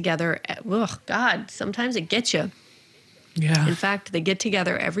 they get together. God, sometimes it gets you. Yeah. In fact, they get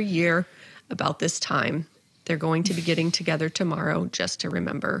together every year about this time. They're going to be getting together tomorrow just to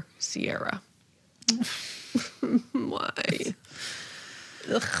remember Sierra. Why?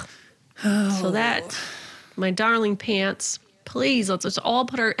 Ugh. So that, my darling pants, please, let's just all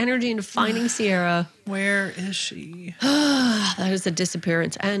put our energy into finding Sierra. Where is she? That is the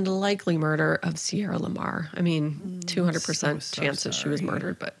disappearance and likely murder of Sierra Lamar. I mean, 200% so chance that she was sorry.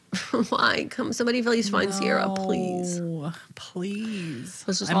 murdered, but why? Come, somebody please find Sierra, please. No, please.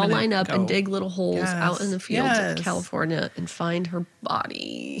 Let's just I'm all gonna line up and go. dig little holes out in the fields Yes. of California and find her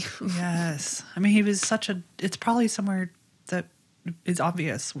body. Yes. I mean, he was it's probably somewhere that is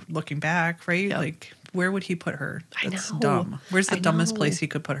obvious looking back, right? Yep. Like, where would he put her? I That's know. dumb. Where's the I dumbest know. place he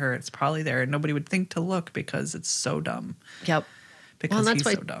could put her? It's probably there. And nobody would think to look because it's so dumb. Yep. Because that's he's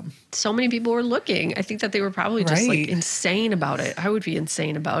why so dumb. so many people were looking. I think that they were probably just like Right. insane about it. I would be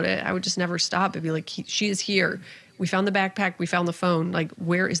insane about it. I would just never stop. It'd be like, she is here. We found the backpack. We found the phone. Like,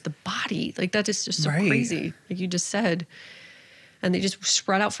 where is the body? Like, that is just so Right. crazy. Like you just said. And they just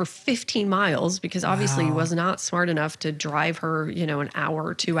spread out for 15 miles because obviously he Wow. was not smart enough to drive her, an hour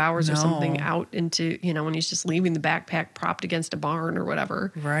or 2 hours or something No. out into, when he's just leaving the backpack propped against a barn or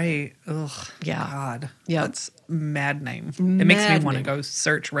whatever. Right. Ugh. Yeah. God. Yep. That's maddening. It makes me want to Maddening. go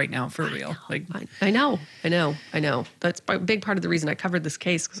search right now for real. Like, I know. That's a big part of the reason I covered this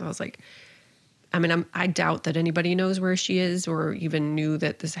case because I was like, I doubt that anybody knows where she is or even knew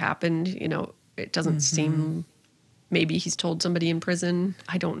that this happened. It doesn't seem. Maybe he's told somebody in prison.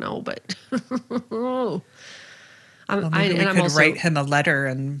 I don't know, but maybe we I'm could also write him a letter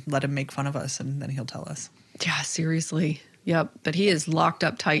and let him make fun of us, and then he'll tell us. yeah, seriously, yep. But he is locked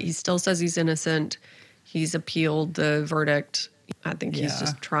up tight. He still says he's innocent. He's appealed the verdict. I think he's Yeah,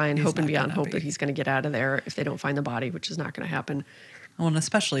 just trying, he's hoping not beyond gonna hope be. that he's going to get out of there if they don't find the body, which is not going to happen. Well, and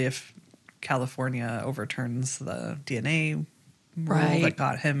especially if California overturns the DNA rule Right. that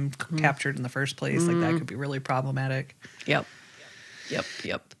got him captured in the first place, like that could be really problematic. Yep.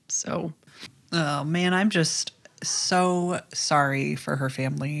 So Oh man, I'm just so sorry for her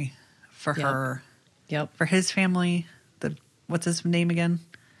family, for Yep. her, yep. for his family. What's his name again?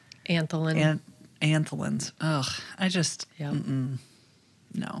 Antholin. Antholins. Ugh, I just Yep.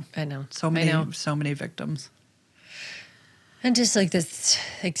 no. I know. So I know. many victims. And just like this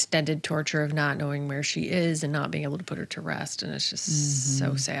extended torture of not knowing where she is and not being able to put her to rest. And it's just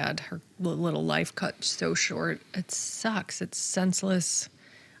so sad. Her little life cut so short. It sucks. It's senseless.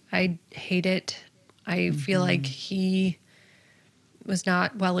 I hate it. I feel like he was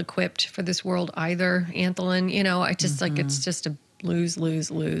not well equipped for this world either. Antholin, I just like, it's just a lose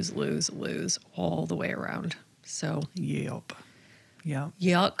all the way around. So Yep.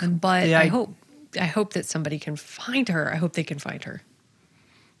 yuck. But yeah, I hope that somebody can find her. I hope they can find her.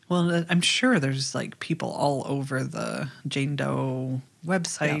 Well, I'm sure there's like people all over the Jane Doe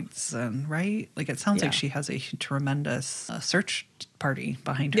websites and right? Like it sounds like Yeah. she has a tremendous search party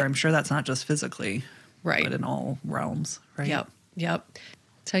behind her. Yep. I'm sure that's not just physically, Right. but in all realms, right? Yep.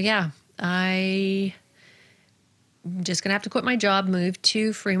 So yeah, I'm just gonna have to quit my job, move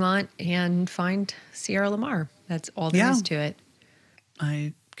to Fremont, and find Sierra Lamar. That's all there is Yeah. to it.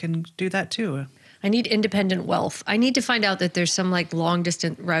 I can do that too. I need independent wealth. I need to find out that there's some like long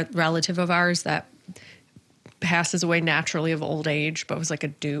distance relative of ours that passes away naturally of old age, but was like a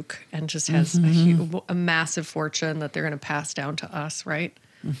duke and just has a massive fortune that they're going to pass down to us, right?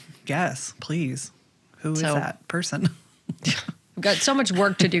 Yes, please. Who is that person? I've got so much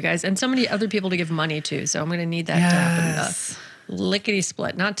work to do, guys, and so many other people to give money to. So I'm going to need that to happen. Lickety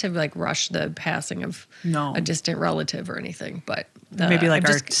split, not to like rush the passing of a distant relative or anything, but maybe like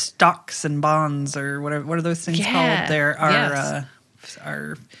our stocks and bonds or whatever. What are those things called? There are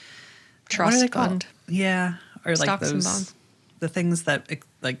our trust fund. Yeah, or like stocks those and bonds. The things that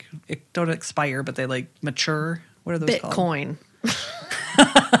like don't expire, but they like mature. What are those called? Bitcoin.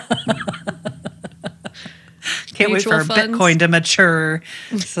 Can't wait for our Bitcoin to mature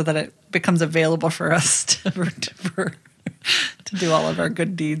so that it becomes available for us to do all of our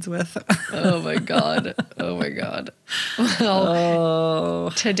good deeds with. Oh my God. Oh my God.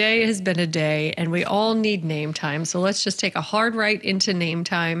 Well, today has been a day and we all need name time. So let's just take a hard right into name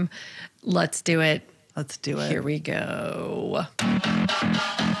time. Let's do it. Let's do it. Here we go.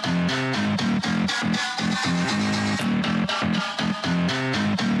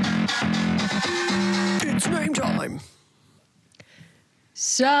 It's name time.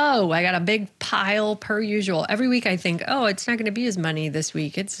 So I got a big pile per usual. Every week I think, oh, it's not going to be as many this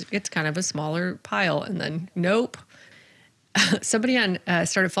week. It's kind of a smaller pile. And then nope. Somebody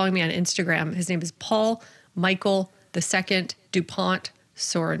started following me on Instagram. His name is Paul Michael II DuPont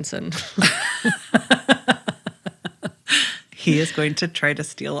Sorensen. He is going to try to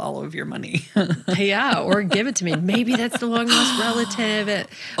steal all of your money. Yeah, or give it to me. Maybe that's the long lost relative.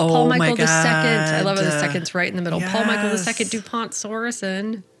 Paul Michael II. I love how the second's right in the middle. Yes. Paul Michael II DuPont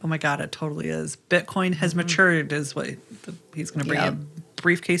Sorensen. Oh my God, it totally is. Bitcoin has matured is what he's going to bring a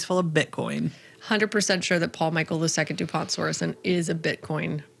briefcase full of Bitcoin. 100% sure that Paul Michael II DuPont Sorensen is a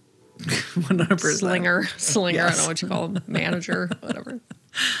Bitcoin 100%. Slinger. Yes. I don't know what you call him. Manager, whatever.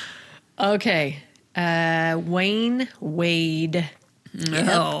 Okay. Wayne Wade. Yep.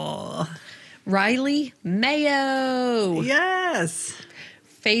 Oh. Riley Mayo. Yes.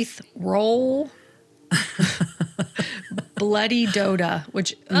 Faith Roll. Bloody Doda,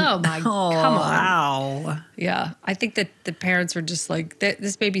 which, oh my, come on. Wow. Yeah. I think that the parents were just like,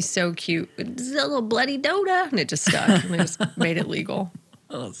 this baby's so cute. It's a little Bloody Doda. And it just stuck. And they just made it legal.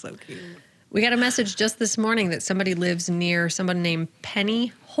 Oh, so cute. We got a message just this morning that somebody lives near someone named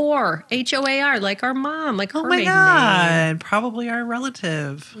Penny Hoare, Hoar, like our mom, like her maiden name. Oh my God, probably our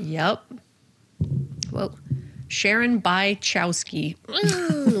relative. Yep. Well, Sharon Bychowski.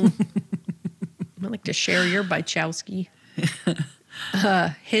 I'd like to share your Bychowski.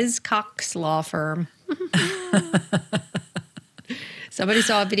 His Cox Law Firm. Somebody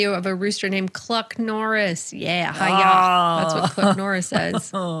saw a video of a rooster named Cluck Norris. Yeah, hiya. That's what Cluck Norris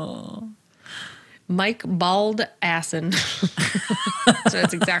says. Mike Baldassin. So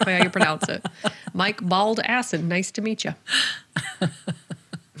that's exactly how you pronounce it. Mike Baldassin. Nice to meet you.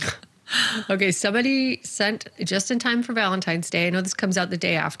 Okay, somebody sent just in time for Valentine's Day. I know this comes out the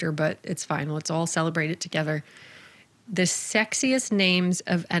day after, but it's fine. Let's all celebrate it together. The sexiest names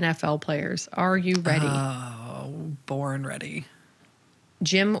of NFL players. Are you ready? Oh, born ready.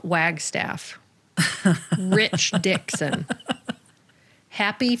 Jim Wagstaff. Rich Dixon.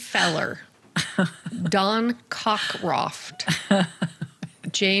 Happy Feller. Don Cockcroft.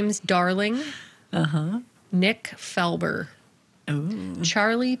 James Darling. Nick Felber. Ooh.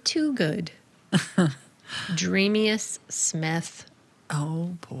 Charlie Toogood. Dreamius Smith.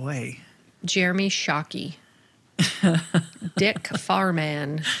 Oh, boy. Jeremy Shockey. Dick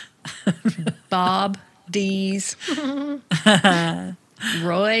Farman. Bob Dees.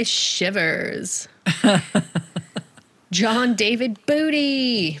 Roy Shivers. John David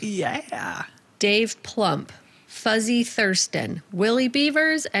Booty. Yeah. Dave Plump. Fuzzy Thurston. Willie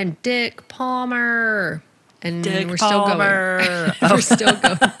Beavers and Dick Palmer. And we're still going. We're still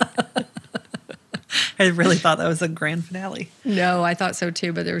going. I really thought that was a grand finale. No, I thought so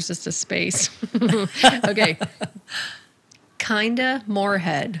too, but there was just a space. Okay. Kinda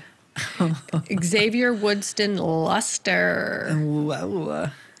Moorhead. Xavier Woodston Luster. Whoa.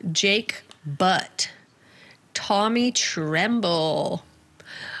 Jake Butt. Tommy Tremble.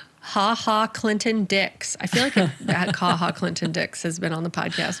 Ha Ha Clinton Dix. I feel like that Ha Ha Clinton Dix has been on the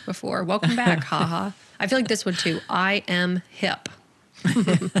podcast before. Welcome back, Ha Ha. I feel like this one too. I am hip.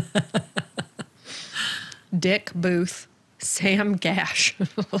 Dick Booth. Sam Gash.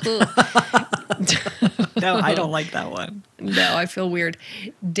 No, I don't like that one. No, I feel weird.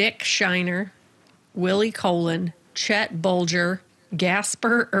 Dick Shiner. Willie Colin. Chet Bulger.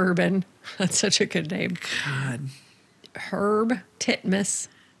 Gasper Urban. That's such a good name. God. Herb Titmus.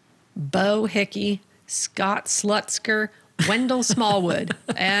 Bo Hickey. Scott Slutsker. Wendell Smallwood.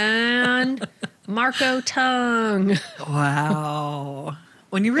 And Marco Tongue. Wow.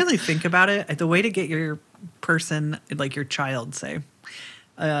 When you really think about it, the way to get your person, like your child, say,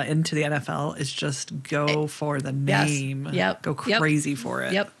 into the NFL is just go for the name. Yep. Go crazy for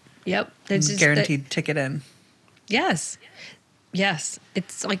it. Yep. It's just guaranteed ticket in. Yes.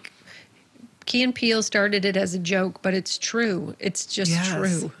 It's like Key and Peele started it as a joke, but it's true. It's just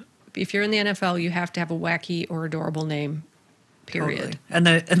true. If you're in the NFL, you have to have a wacky or adorable name. Period.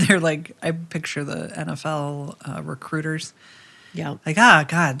 Totally. And they're like, I picture the NFL recruiters. Yeah. Like,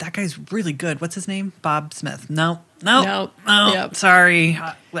 God, that guy's really good. What's his name? Bob Smith. No. Yep. Sorry.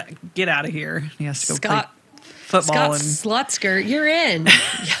 Get out of here. He has to go play football. Scott Slutsker, you're in.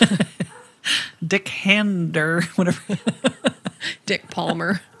 Dick Hander, whatever. Dick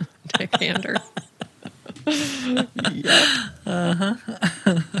Palmer. Dick Hander. Yep.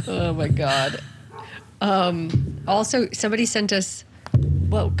 Oh my God. Also, somebody sent us.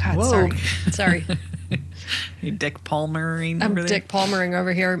 Whoa, God, sorry. You Dick Palmering. I'm Dick Palmering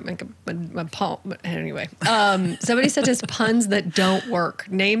over here. My palm. Anyway, somebody sent us puns that don't work.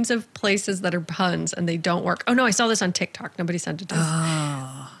 Names of places that are puns and they don't work. Oh no, I saw this on TikTok. Nobody sent it to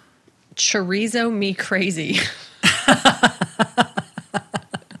us. Chorizo me crazy.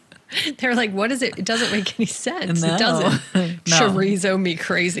 They're like, what is it? It doesn't make any sense. No. It doesn't. No. Chorizo me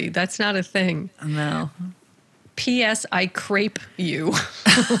crazy. That's not a thing. No. P.S. I crepe you.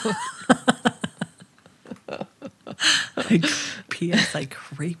 P.S. I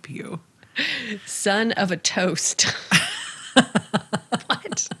crepe you. Son of a toast.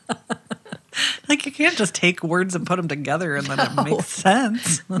 What? Like, you can't just take words and put them together and then it makes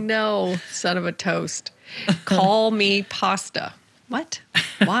sense. No, son of a toast. Call me pasta. What?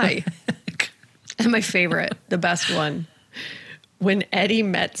 Why? And my favorite, the best one. When Eddie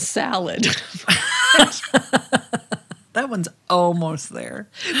met salad. That one's almost there.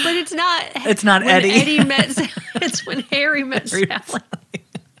 But it's not. It's not when Eddie. Eddie met. It's when Harry met salad.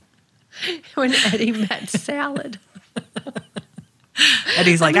 When Eddie met salad.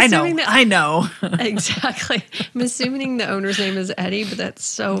 Eddie's like, I know. Exactly. I'm assuming the owner's name is Eddie, but that's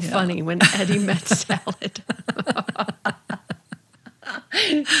so funny. When Eddie met salad.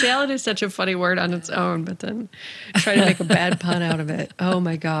 Salad is such a funny word on its own, but then try to make a bad pun out of it. Oh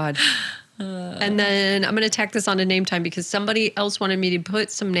my God. And then I'm going to tack this on to name time because somebody else wanted me to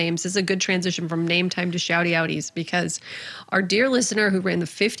put some names. This is a good transition from name time to shouty outies because our dear listener who ran the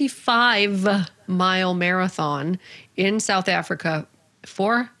 55-mile marathon in South Africa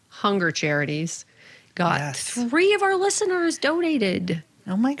for hunger charities got 3 of our listeners donated.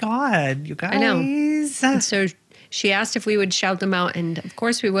 Oh my God, you guys. I know. And so she asked if we would shout them out, and of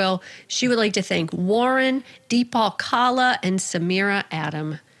course we will. She would like to thank Warren, Deepal Kala, and Samira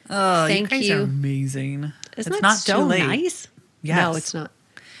Adam. Oh, thank you guys are amazing. Isn't it's that not so too late. nice? Yes. No, it's not.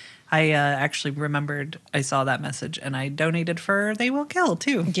 I actually remembered I saw that message and I donated for They Will Kill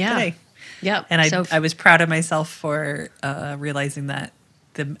too. Yeah. Today. Yep. And I was proud of myself for realizing that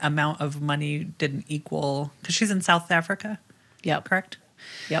the amount of money didn't equal, because she's in South Africa. Yep. Correct?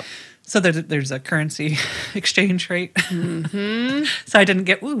 Yep. So there's a currency exchange rate. Mm-hmm. So I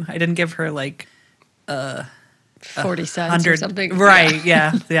didn't give her like 40 cents or something. Right,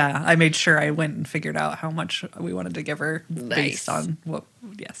 yeah. I made sure I went and figured out how much we wanted to give her based on what,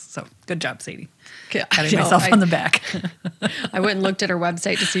 so good job, Sadie. Patting myself on the back. I went and looked at her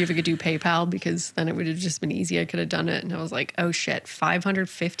website to see if we could do PayPal because then it would have just been easy. I could have done it. And I was like, oh shit, 500,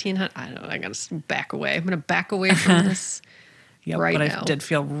 1,500. I don't know. I got to back away. I'm going to back away from this right but now. I did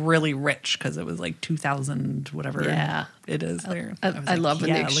feel really rich because it was like 2,000, whatever it is there. I love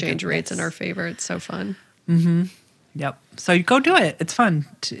when the exchange rate's in our favor. It's so fun. Mm-hmm. Yep. So you go do it. It's fun,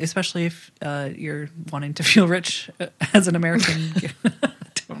 especially if you're wanting to feel rich as an American. I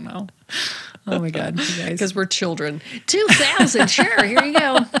don't know. Oh my God, you guys. Because we're children. 2,000, sure. Here you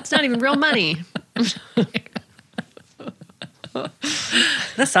go. It's not even real money.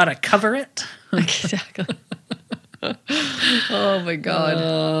 This ought to cover it. Exactly. Oh my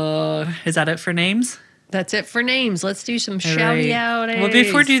God. Is that it for names? That's it for names. Let's do some shouty outies. Well,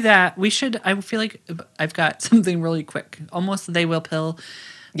 before we do that, I feel like I've got something really quick. Almost They Will Pill.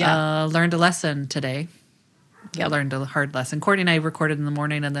 Yeah. Learned a lesson today. Yeah, I learned a hard lesson. Courtney and I recorded in the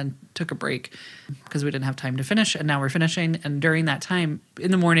morning and then took a break because we didn't have time to finish. And now we're finishing. And during that time,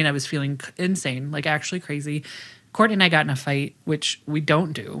 in the morning, I was feeling insane, like actually crazy. Courtney and I got in a fight, which we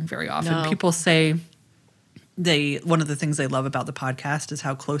don't do very often. No. People say one of the things they love about the podcast is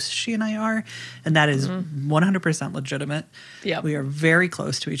how close she and I are. And that is 100% legitimate. Yep. We are very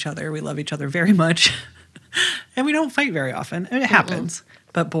close to each other. We love each other very much. And we don't fight very often. It happens.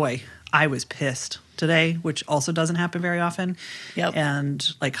 But boy, I was pissed today, which also doesn't happen very often. Yep. And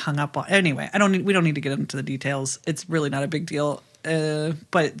like hung up on, anyway, we don't need to get into the details. It's really not a big deal,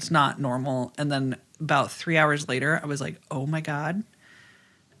 but it's not normal. And then about 3 hours later, I was like, oh my God,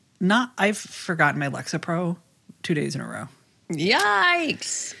 I've forgotten my Lexapro 2 days in a row.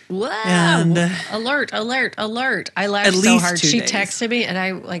 Yikes. Wow. And alert. I laughed so hard. She texted me and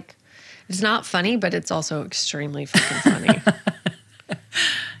I like, it's not funny, but it's also extremely fucking funny.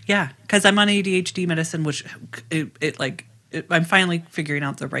 Yeah, because I'm on ADHD medicine, which I'm finally figuring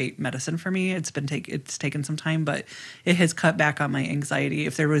out the right medicine for me. It's taken some time, but it has cut back on my anxiety.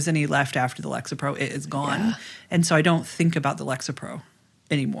 If there was any left after the Lexapro, it is gone. Yeah. And so I don't think about the Lexapro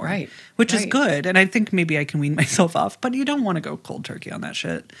anymore. Right. Which is good. And I think maybe I can wean myself off, but you don't want to go cold turkey on that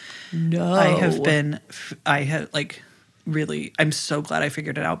shit. No. I'm so glad I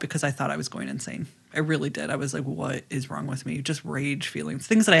figured it out because I thought I was going insane. I really did. I was like, what is wrong with me? Just rage feelings,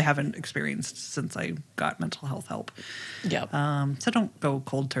 things that I haven't experienced since I got mental health help. Yep. So don't go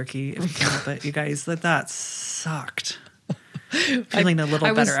cold turkey if you can help it, you guys. That sucked. Feeling a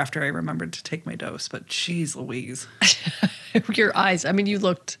little better after I remembered to take my dose, but geez Louise. Your eyes, I mean, you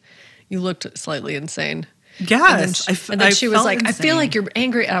looked slightly insane. Yes. And then she was like, insane. I feel like you're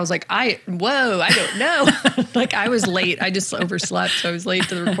angry. And I was like, I don't know. Like I was late. I just overslept. So I was late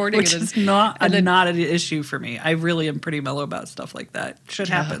to the recording. Which is not an issue for me. I really am pretty mellow about stuff like that. Shit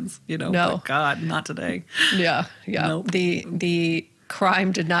happens, No. But God, not today. Yeah. Yeah. Nope. The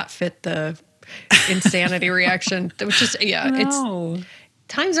crime did not fit the insanity reaction. It was just, it's...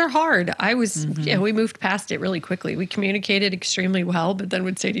 Times are hard. We moved past it really quickly. We communicated extremely well, but then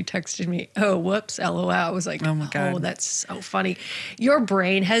when Sadie texted me, oh, whoops, LOL, I was like, oh my God. Oh, that's so funny. Your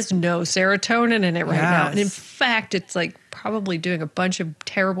brain has no serotonin in it right now. And in fact, it's like probably doing a bunch of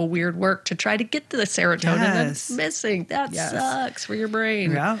terrible, weird work to try to get to the serotonin that's missing. That sucks for your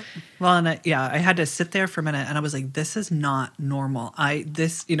brain. Yeah. Well, and I had to sit there for a minute and I was like, this is not normal. I'm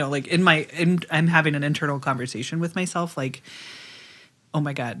having an internal conversation with myself, like, oh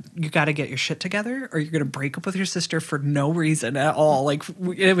my God, you got to get your shit together or you're going to break up with your sister for no reason at all. Like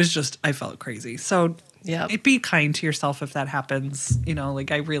it was just, I felt crazy. So be kind to yourself if that happens.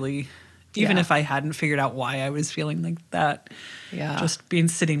 I really, even if I hadn't figured out why I was feeling like that, just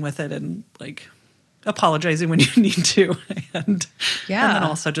sitting with it and like apologizing when you need to. And then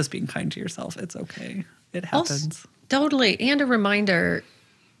also just being kind to yourself. It's okay. It happens. Totally. And a reminder,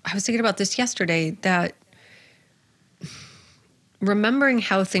 I was thinking about this yesterday, that remembering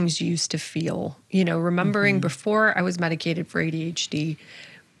how things used to feel, remembering before I was medicated for ADHD,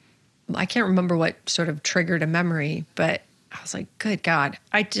 I can't remember what sort of triggered a memory, but I was like, good God,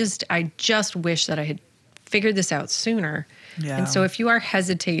 I just wish that I had figured this out sooner. Yeah. And so if you are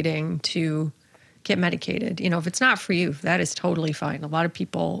hesitating to get medicated, if it's not for you, that is totally fine. A lot of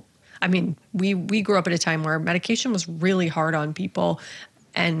people, I mean, we grew up at a time where medication was really hard on people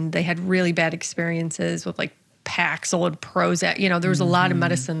and they had really bad experiences with like Paxil and Prozac. There was a lot of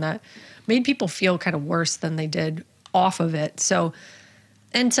medicine that made people feel kind of worse than they did off of it. So,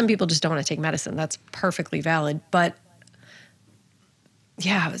 and some people just don't want to take medicine. That's perfectly valid. But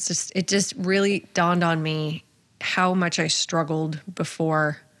yeah, it just really dawned on me how much I struggled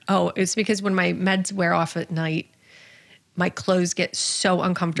before. Oh, it's because when my meds wear off at night, my clothes get so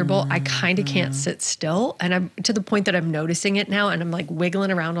uncomfortable. I kind of can't sit still. And I'm to the point that I'm noticing it now. And I'm like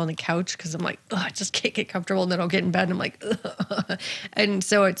wiggling around on the couch because I'm like, I just can't get comfortable. And then I'll get in bed and I'm like, ugh. And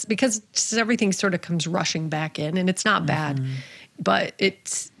so it's because just everything sort of comes rushing back in. And it's not bad, but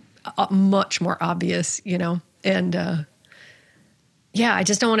it's much more obvious, And I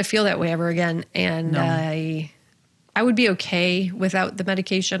just don't want to feel that way ever again. And I would be okay without the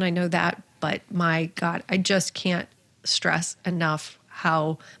medication. I know that. But my God, I just can't stress enough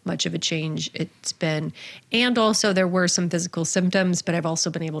how much of a change it's been. And also there were some physical symptoms, but I've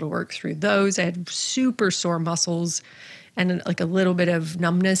also been able to work through those. I had super sore muscles and like a little bit of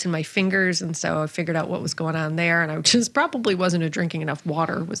numbness in my fingers. And so I figured out what was going on there. And I just probably wasn't drinking enough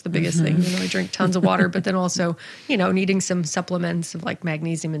water was the biggest thing. I drink tons of water, but then also, needing some supplements of like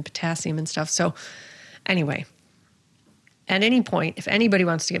magnesium and potassium and stuff. So anyway, at any point, if anybody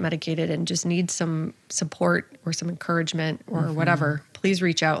wants to get medicated and just needs some support or some encouragement or whatever, please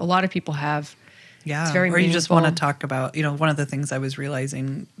reach out. A lot of people have. Yeah. It's very or you just want to talk about, one of the things I was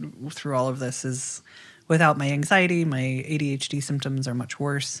realizing through all of this is without my anxiety, my ADHD symptoms are much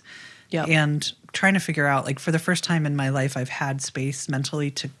worse. Yeah. And trying to figure out, like, for the first time in my life, I've had space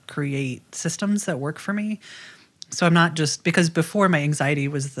mentally to create systems that work for me. So I'm not just, because before my anxiety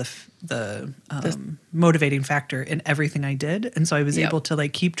was the motivating factor in everything I did. And so I was able to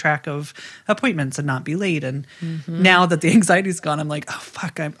like keep track of appointments and not be late. And now that the anxiety's gone, I'm like, oh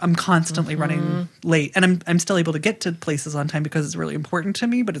fuck, I'm constantly running late. And I'm still able to get to places on time because it's really important to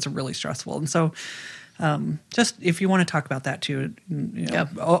me, but it's really stressful. And so just if you want to talk about that too, you know,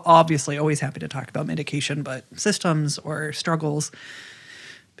 obviously always happy to talk about medication, but systems or struggles,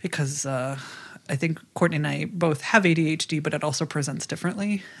 because I think Courtney and I both have ADHD, but it also presents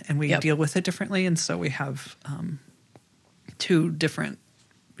differently, and we deal with it differently. And so we have two different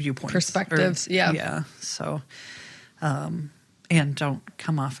viewpoints. Perspectives, Yeah. So, and don't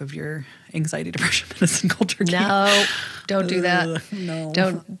come off of your anxiety, depression medicine cold turkey. No, don't do that. No.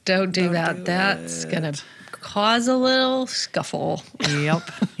 Don't do that. That's going to cause a little scuffle.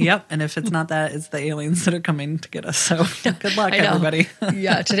 Yep. And if it's not that, it's the aliens that are coming to get us. So good luck, everybody.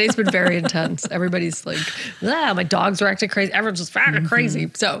 Yeah, today's been very intense. Everybody's like, my dogs were acting crazy. Everyone's just acting crazy.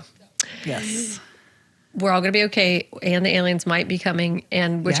 So yes, we're all going to be okay, and the aliens might be coming,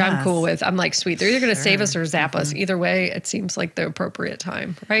 and which I'm cool with. I'm like, sweet. They're either going to save us or zap us. Either way, it seems like the appropriate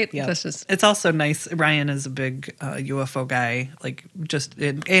time, right? Yeah. That's just. It's also nice. Ryan is a big UFO guy, like just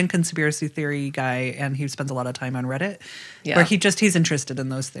and conspiracy theory guy, and he spends a lot of time on Reddit. Yeah. Where he's interested in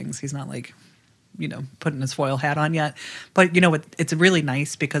those things. He's not like, you know, putting his foil hat on yet. But, you know, it's really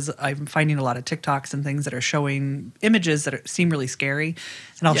nice because I'm finding a lot of TikToks and things that are showing images that seem really scary.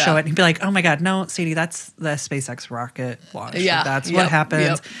 And I'll show it and he'd be like, oh my God, no, Sadie, that's the SpaceX rocket launch. Yeah. Like, that's what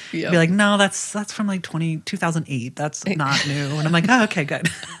happens. Yep. Be like, no, that's from like 2008. That's not new. And I'm like, oh, okay, good.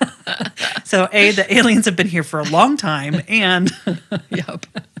 So the aliens have been here for a long time, and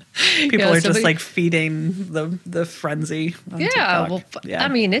people are just like feeding the frenzy on TikTok. Well, I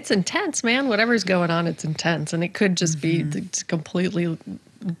mean, it's intense, man. Whatever's going on, it's intense. And it could just be the completely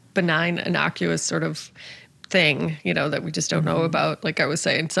benign, innocuous sort of thing, you know, that we just don't know about. Like I was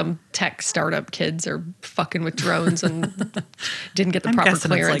saying, some tech startup kids are fucking with drones and didn't get the proper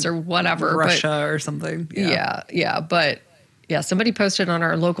clearance or whatever. Russia or something. But somebody posted on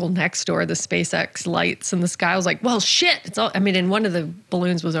our local next door the SpaceX lights in the sky. I was like, well, shit. It's all, I mean, and one of the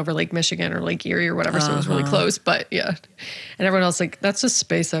balloons was over Lake Michigan or Lake Erie or whatever, so it was really close. But yeah. And everyone else like, that's just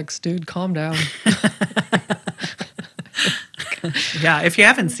SpaceX, dude. Calm down. Yeah, if you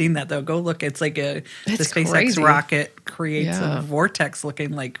haven't seen that though, go look. It's like the SpaceX crazy. Rocket creates a vortex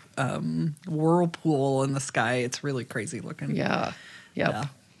looking like whirlpool in the sky. It's really crazy looking. Yeah.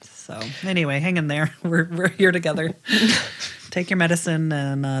 So anyway, hang in there. We're here together. Take your medicine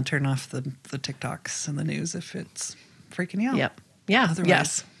and turn off the TikToks and the news if it's freaking you out. Yep. Yeah. Otherwise.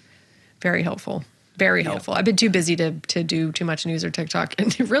 Yes. Very helpful. Very helpful. I've been too busy to do too much news or TikTok,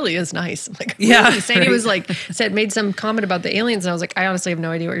 and it really is nice. I'm like, Sadie was like, made some comment about the aliens, and I was like, I honestly have no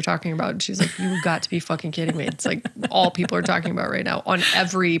idea what you're talking about. And she's like, you've got to be fucking kidding me. It's like all people are talking about right now on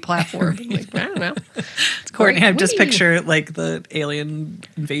every platform. I'm like, I don't know. It's Courtney, I just picture like the alien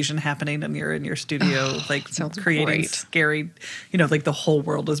invasion happening, and you're in your studio, like creating scary, you know, like the whole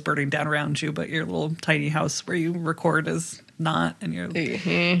world is burning down around you, but your little tiny house where you record is not, and you're,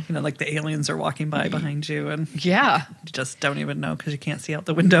 you know, like the aliens are walking by behind you, and you just don't even know because you can't see out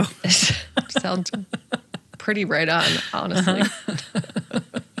the window. Sounds pretty right on, honestly.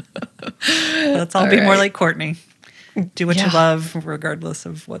 Let's all be more like Courtney. Do what you love, regardless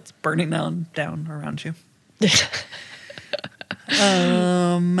of what's burning down around you.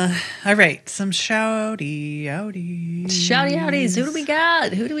 All right, some shouty outies. Shouty outies. Who do we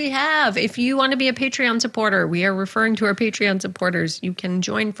got? Who do we have? If you want to be a Patreon supporter, we are referring to our Patreon supporters. You can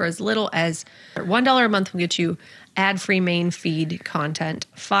join for as little as $1 a month will get you ad-free main feed content.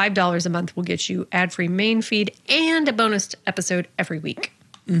 $5 a month will get you ad-free main feed and a bonus episode every week.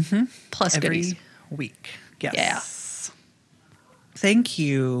 Plus goodies. Every week. Yes. Yeah. Thank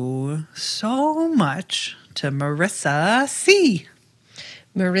you so much to Marissa C.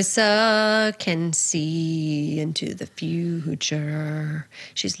 Marissa can see into the future.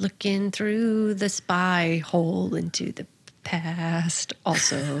 She's looking through the spy hole into the past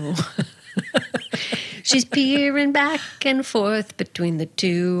also. She's peering back and forth between the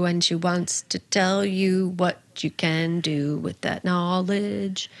two, and she wants to tell you what you can do with that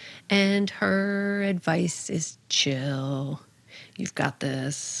knowledge. And her advice is chill. You've got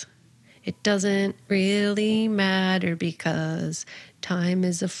this. It doesn't really matter because time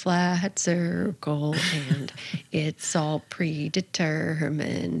is a flat circle and it's all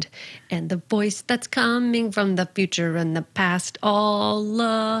predetermined. And the voice that's coming from the future and the past all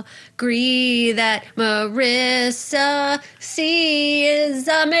agree that Marissa C is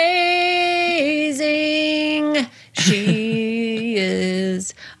amazing. She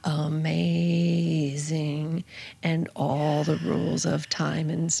is amazing. and all the rules of time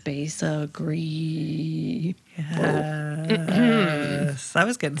and space agree. Yes. I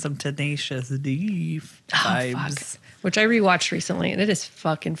was getting some Tenacious D vibes. Which I rewatched recently, and it is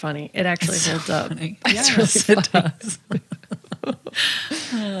fucking funny. It actually holds up. Funny. It's Yes, really it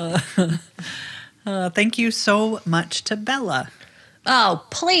does. Thank you so much to Bella. Oh,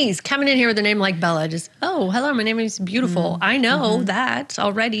 please, coming in here with a name like Bella. Just, oh, hello, my name is Beautiful. I know that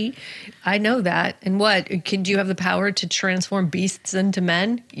already. I know that. And what? Do you have the power to transform beasts into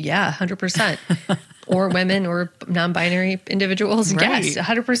men? Yeah, 100%. Or women or non-binary individuals? Right. Yes,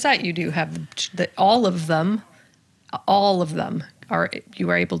 100% you do have all of them. All of them you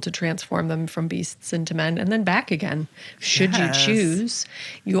are able to transform them from beasts into men and then back again, should you choose.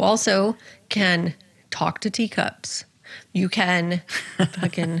 You also can talk to teacups. You can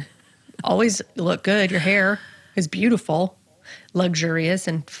fucking always look good. Your hair is beautiful, luxurious,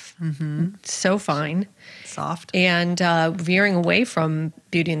 and so fine. Soft. And veering away from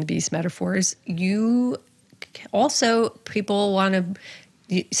Beauty and the Beast metaphors, you also, people want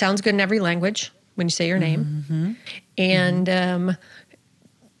to, sounds good in every language when you say your name. And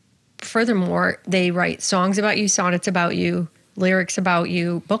furthermore, they write songs about you, sonnets about you, lyrics about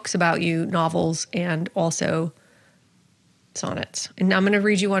you, books about you, novels, and also sonnets. And I'm going to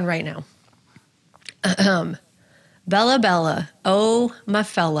read you one right now. Bella, Bella, oh, my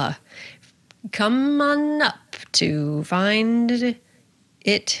fella, come on up to find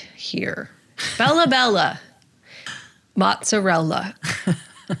it here. Bella, Bella, mozzarella.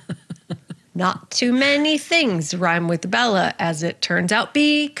 Not too many things rhyme with Bella, as it turns out,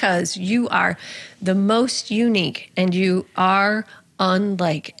 because you are the most unique and you are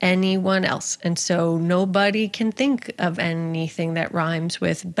unlike anyone else. And so nobody can think of anything that rhymes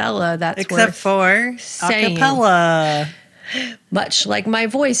with Bella that's Except for saying. acapella. Much like my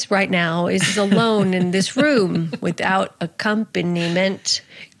voice right now is alone in this room without accompaniment.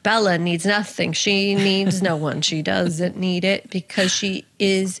 Bella needs nothing. She needs no one. She doesn't need it because she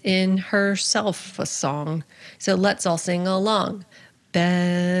is in herself a song. So let's all sing along. Bella,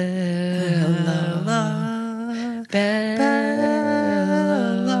 Bella, Bella.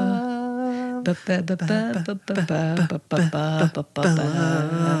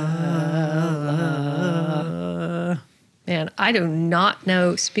 Man, I do not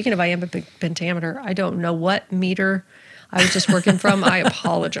know. Speaking of iambic pentameter, I don't know what meter I was just working from. I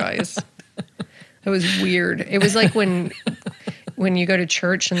apologize. It was weird. It was like when you go to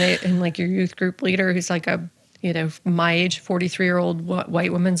church and like your youth group leader, who's like my age, 43-year-old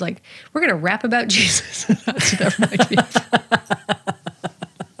white woman's like, we're going to rap about Jesus. That's what that reminded me of.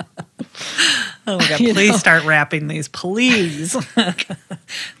 Oh my God, please start rapping these, please.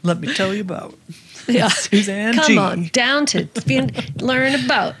 Let me tell you about Suzanne Come G. on down to learn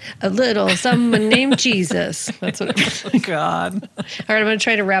about a little someone named Jesus. That's what it was. Oh God. All right, I'm going to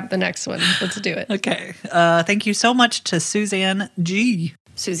try to wrap the next one. Let's do it. Okay. Thank you so much to Suzanne G.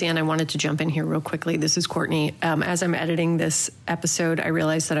 Suzanne, I wanted to jump in here real quickly. This is Courtney. As I'm editing this episode, I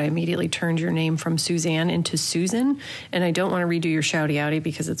realized that I immediately turned your name from Suzanne into Susan, and I don't want to redo your shouty outy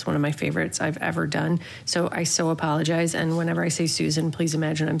because it's one of my favorites I've ever done. So I so apologize. And whenever I say Susan, please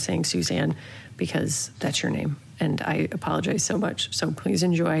imagine I'm saying Suzanne because that's your name. And I apologize so much. So please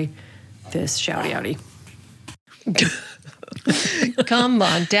enjoy this shouty outy. Come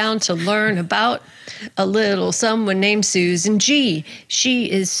on down to learn about a little someone named Susan G. She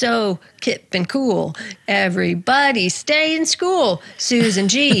is so hip and cool. Everybody stay in school. Susan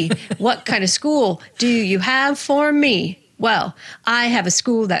G. What kind of school do you have for me? Well, I have a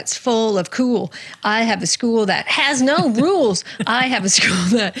school that's full of cool. I have a school that has no rules. I have a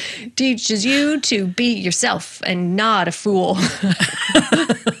school that teaches you to be yourself and not a fool.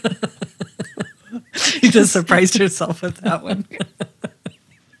 You just surprised yourself with that one.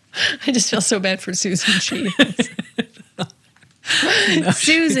 I just feel so bad for Susan G.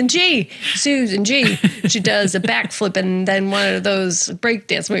 Susan G. She does a backflip and then one of those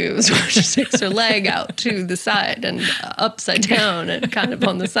breakdance moves where she takes her leg out to the side and upside down and kind of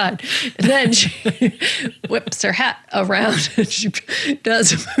on the side. And then she whips her hat around and she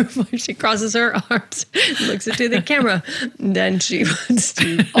does a move where she crosses her arms and looks into the camera. And then she wants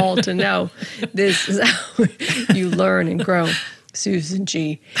you all to know this is how you learn and grow. Susan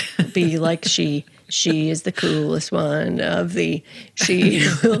G. Be like she. She is the coolest one of the. She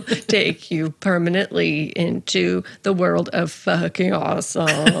will take you permanently into the world of fucking awesome.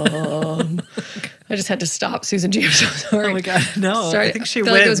 I just had to stop, Susan G. I'm so sorry. Oh my God, no. Sorry. I think she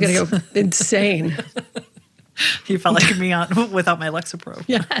felt wins. like I was going to go insane. You felt like me without my Lexapro.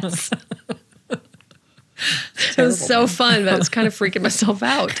 Yes. terrible. was so fun, but I was kind of freaking myself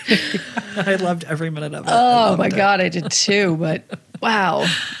out. I loved every minute of it. Oh my God, I did too. But wow.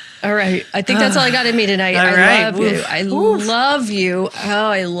 All right. I think that's all I got in me tonight. All I right. love you. I love you. Oh,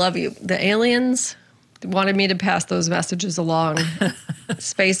 I love you. The aliens wanted me to pass those messages along.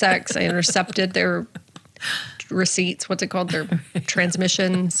 SpaceX, I intercepted their receipts. What's it called? Their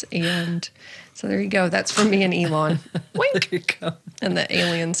transmissions. And so there you go. That's from me and Elon. Wink. There you go. And the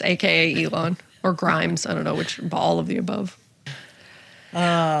aliens, a.k.a. Elon. Or Grimes. I don't know which. All of the above.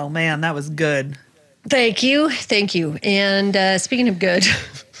 Oh, man, that was good. Thank you. Thank you. And speaking of good,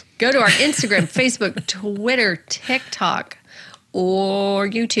 go to our Instagram, Facebook, Twitter, TikTok, or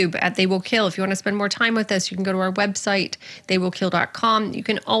YouTube at They Will Kill. If you want to spend more time with us, you can go to our website, theywillkill.com. You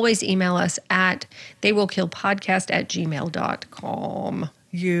can always email us at theywillkillpodcast@gmail.com.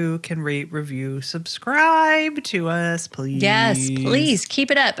 You can rate, review, subscribe to us, please. Yes, please. Keep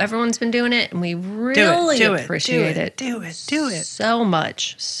it up. Everyone's been doing it, and we really appreciate it. Do it. So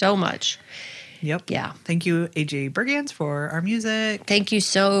much. So much. Yep. Yeah. Thank you, AJ Bergans, for our music. Thank you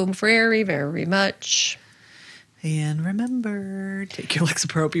so very, very much. And remember, take your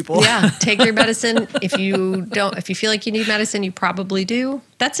Lexapro, people. Yeah, take your medicine. If you feel like you need medicine, you probably do.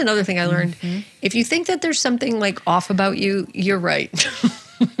 That's another thing I learned. Mm-hmm. If you think that there's something like off about you, you're right.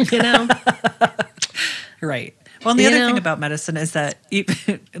 You know? Right. Well, and the other thing about medicine is that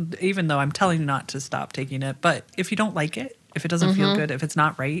even though I'm telling you not to stop taking it, but if you don't like it, if it doesn't feel good, if it's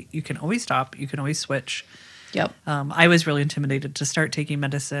not right, you can always stop. You can always switch. Yep. I was really intimidated to start taking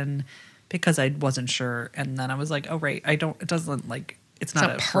medicine because I wasn't sure. And then I was like, oh, right. It's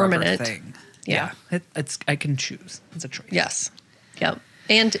not a permanent thing. Yeah. I can choose. It's a choice. Yes. Yep.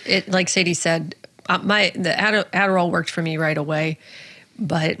 And it, like Sadie said, the Adderall worked for me right away.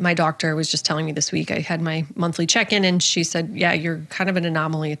 But my doctor was just telling me this week, I had my monthly check-in, and she said, yeah, you're kind of an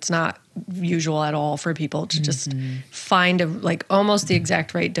anomaly. It's not usual at all for people to just find almost the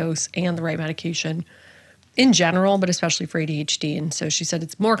exact right dose and the right medication in general, but especially for ADHD. And so she said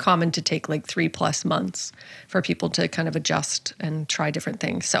it's more common to take 3+ months for people to kind of adjust and try different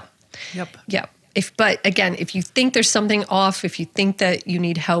things. So, yep. But again, if you think there's something off, if you think that you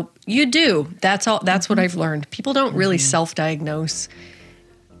need help, you do. That's all. That's what I've learned. People don't really self-diagnose,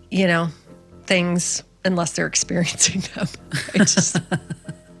 things unless they're experiencing them.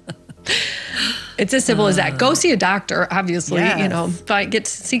 It's as simple as that. Go see a doctor, obviously, yes.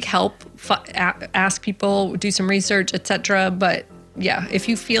 Seek help, ask people, do some research, etc. But yeah, if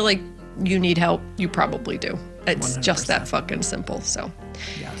you feel like you need help, you probably do. It's 100%. Just that fucking simple. So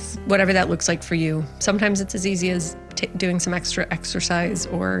yes, whatever that looks like for you. Sometimes it's as easy as doing some extra exercise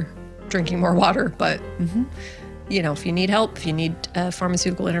or drinking more water, but if you need help, if you need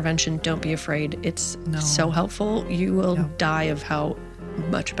pharmaceutical intervention, don't be afraid. It's so helpful. You will die of how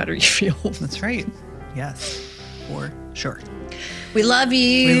much better you feel. That's right. Yes, for sure. We love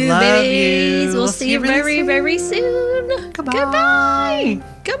you, babies. We'll see you very, very soon. Goodbye.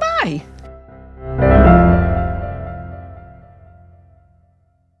 Goodbye.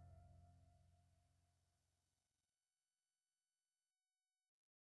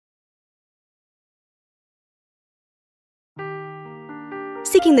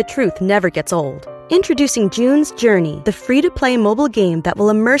 Seeking the truth never gets old. Introducing June's Journey, the free-to-play mobile game that will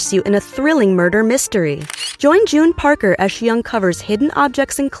immerse you in a thrilling murder mystery. Join June Parker as she uncovers hidden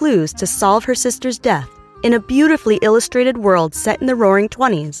objects and clues to solve her sister's death in a beautifully illustrated world set in the Roaring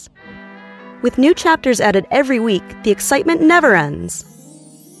 '20s. With new chapters added every week, the excitement never ends.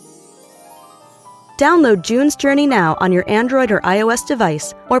 Download June's Journey now on your Android or iOS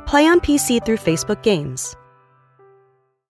device, or play on PC through Facebook Games.